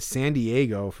 Then to San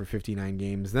Diego for 59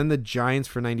 games. Then the Giants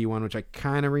for 91, which I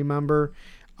kind of remember.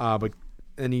 But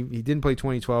then he didn't play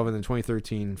 2012, and then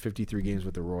 2013, 53 games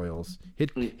with the Royals.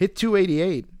 Hit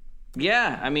 288.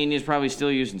 Yeah, I mean he's probably still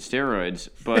using steroids,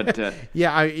 but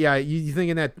You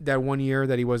thinking that 1 year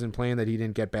that he wasn't playing, that he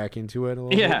didn't get back into it a little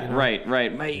bit? Yeah, right.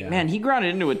 Man, he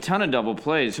grounded into a ton of double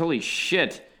plays. Holy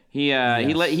shit. He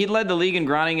led the league in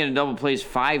grounding into double plays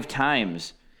 5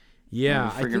 times.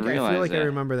 Yeah, I freaking feel realize like I that.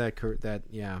 remember that.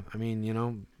 Yeah, I mean,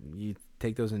 you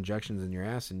take those injections in your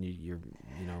ass, and your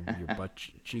butt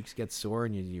cheeks get sore,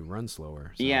 and you run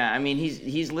slower. So. Yeah, I mean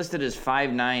he's listed as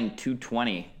 5'9",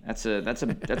 220. That's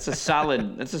a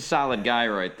solid guy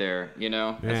right there.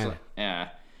 Man. Yeah.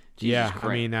 Jesus Yeah, Christ.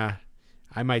 I mean,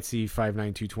 I might see 5'9",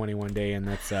 220 one day, and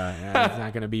that's it's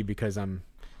not going to be because I'm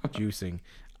juicing.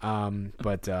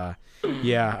 But that's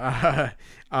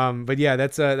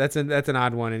an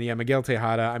odd one. And yeah, Miguel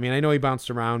Tejada. I mean, I know he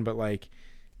bounced around, but like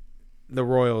the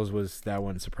Royals that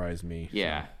one surprised me.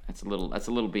 Yeah, that's a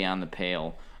little beyond the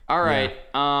pale. All right.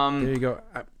 There you go.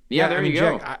 There you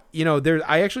go.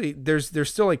 Jack, there's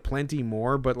still like plenty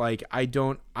more, but like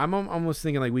I'm almost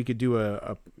thinking like we could do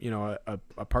a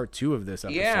part 2 of this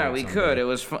episode. Yeah, we someday. could.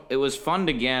 It was fun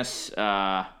to guess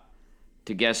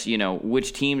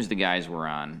which teams the guys were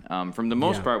on. From the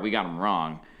most part, we got them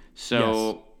wrong.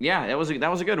 So that was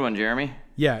a good one, Jeremy.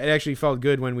 Yeah, it actually felt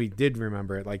good when we did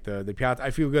remember it. Like the Piazza, I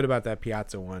feel good about that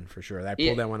Piazza one for sure. I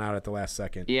pulled that one out at the last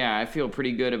second. Yeah, I feel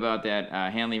pretty good about that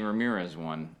Hanley Ramirez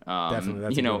one. Definitely,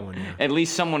 that's a good one. Yeah. At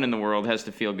least someone in the world has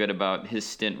to feel good about his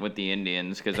stint with the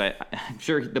Indians, because I'm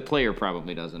sure the player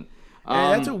probably doesn't.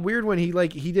 That's a weird one. He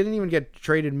didn't even get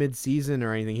traded mid-season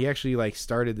or anything. He actually like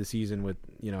started the season with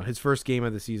his first game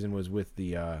of the season was with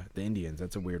the Indians.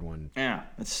 That's a weird one. Yeah,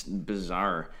 that's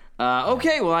bizarre.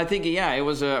 Okay, well, I think it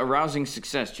was a rousing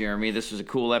success, Jeremy. This was a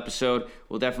cool episode.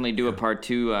 We'll definitely do a part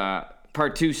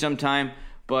two sometime.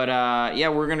 But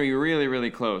we're going to be really,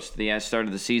 really close to the start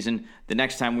of the season the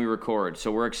next time we record.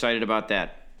 So we're excited about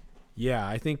that. Yeah,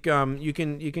 I think you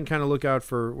can kind of look out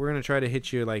for. We're gonna try to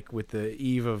hit you like with the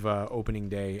eve of opening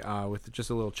day with just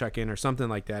a little check-in or something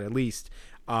like that at least,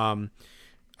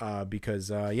 because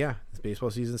the baseball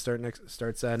season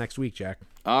starts next week, Jack.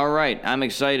 All right, I'm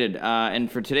excited. And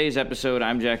for today's episode,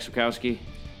 I'm Jack Sokowski.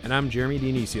 And I'm Jeremy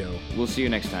Dionisio. We'll see you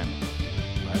next time.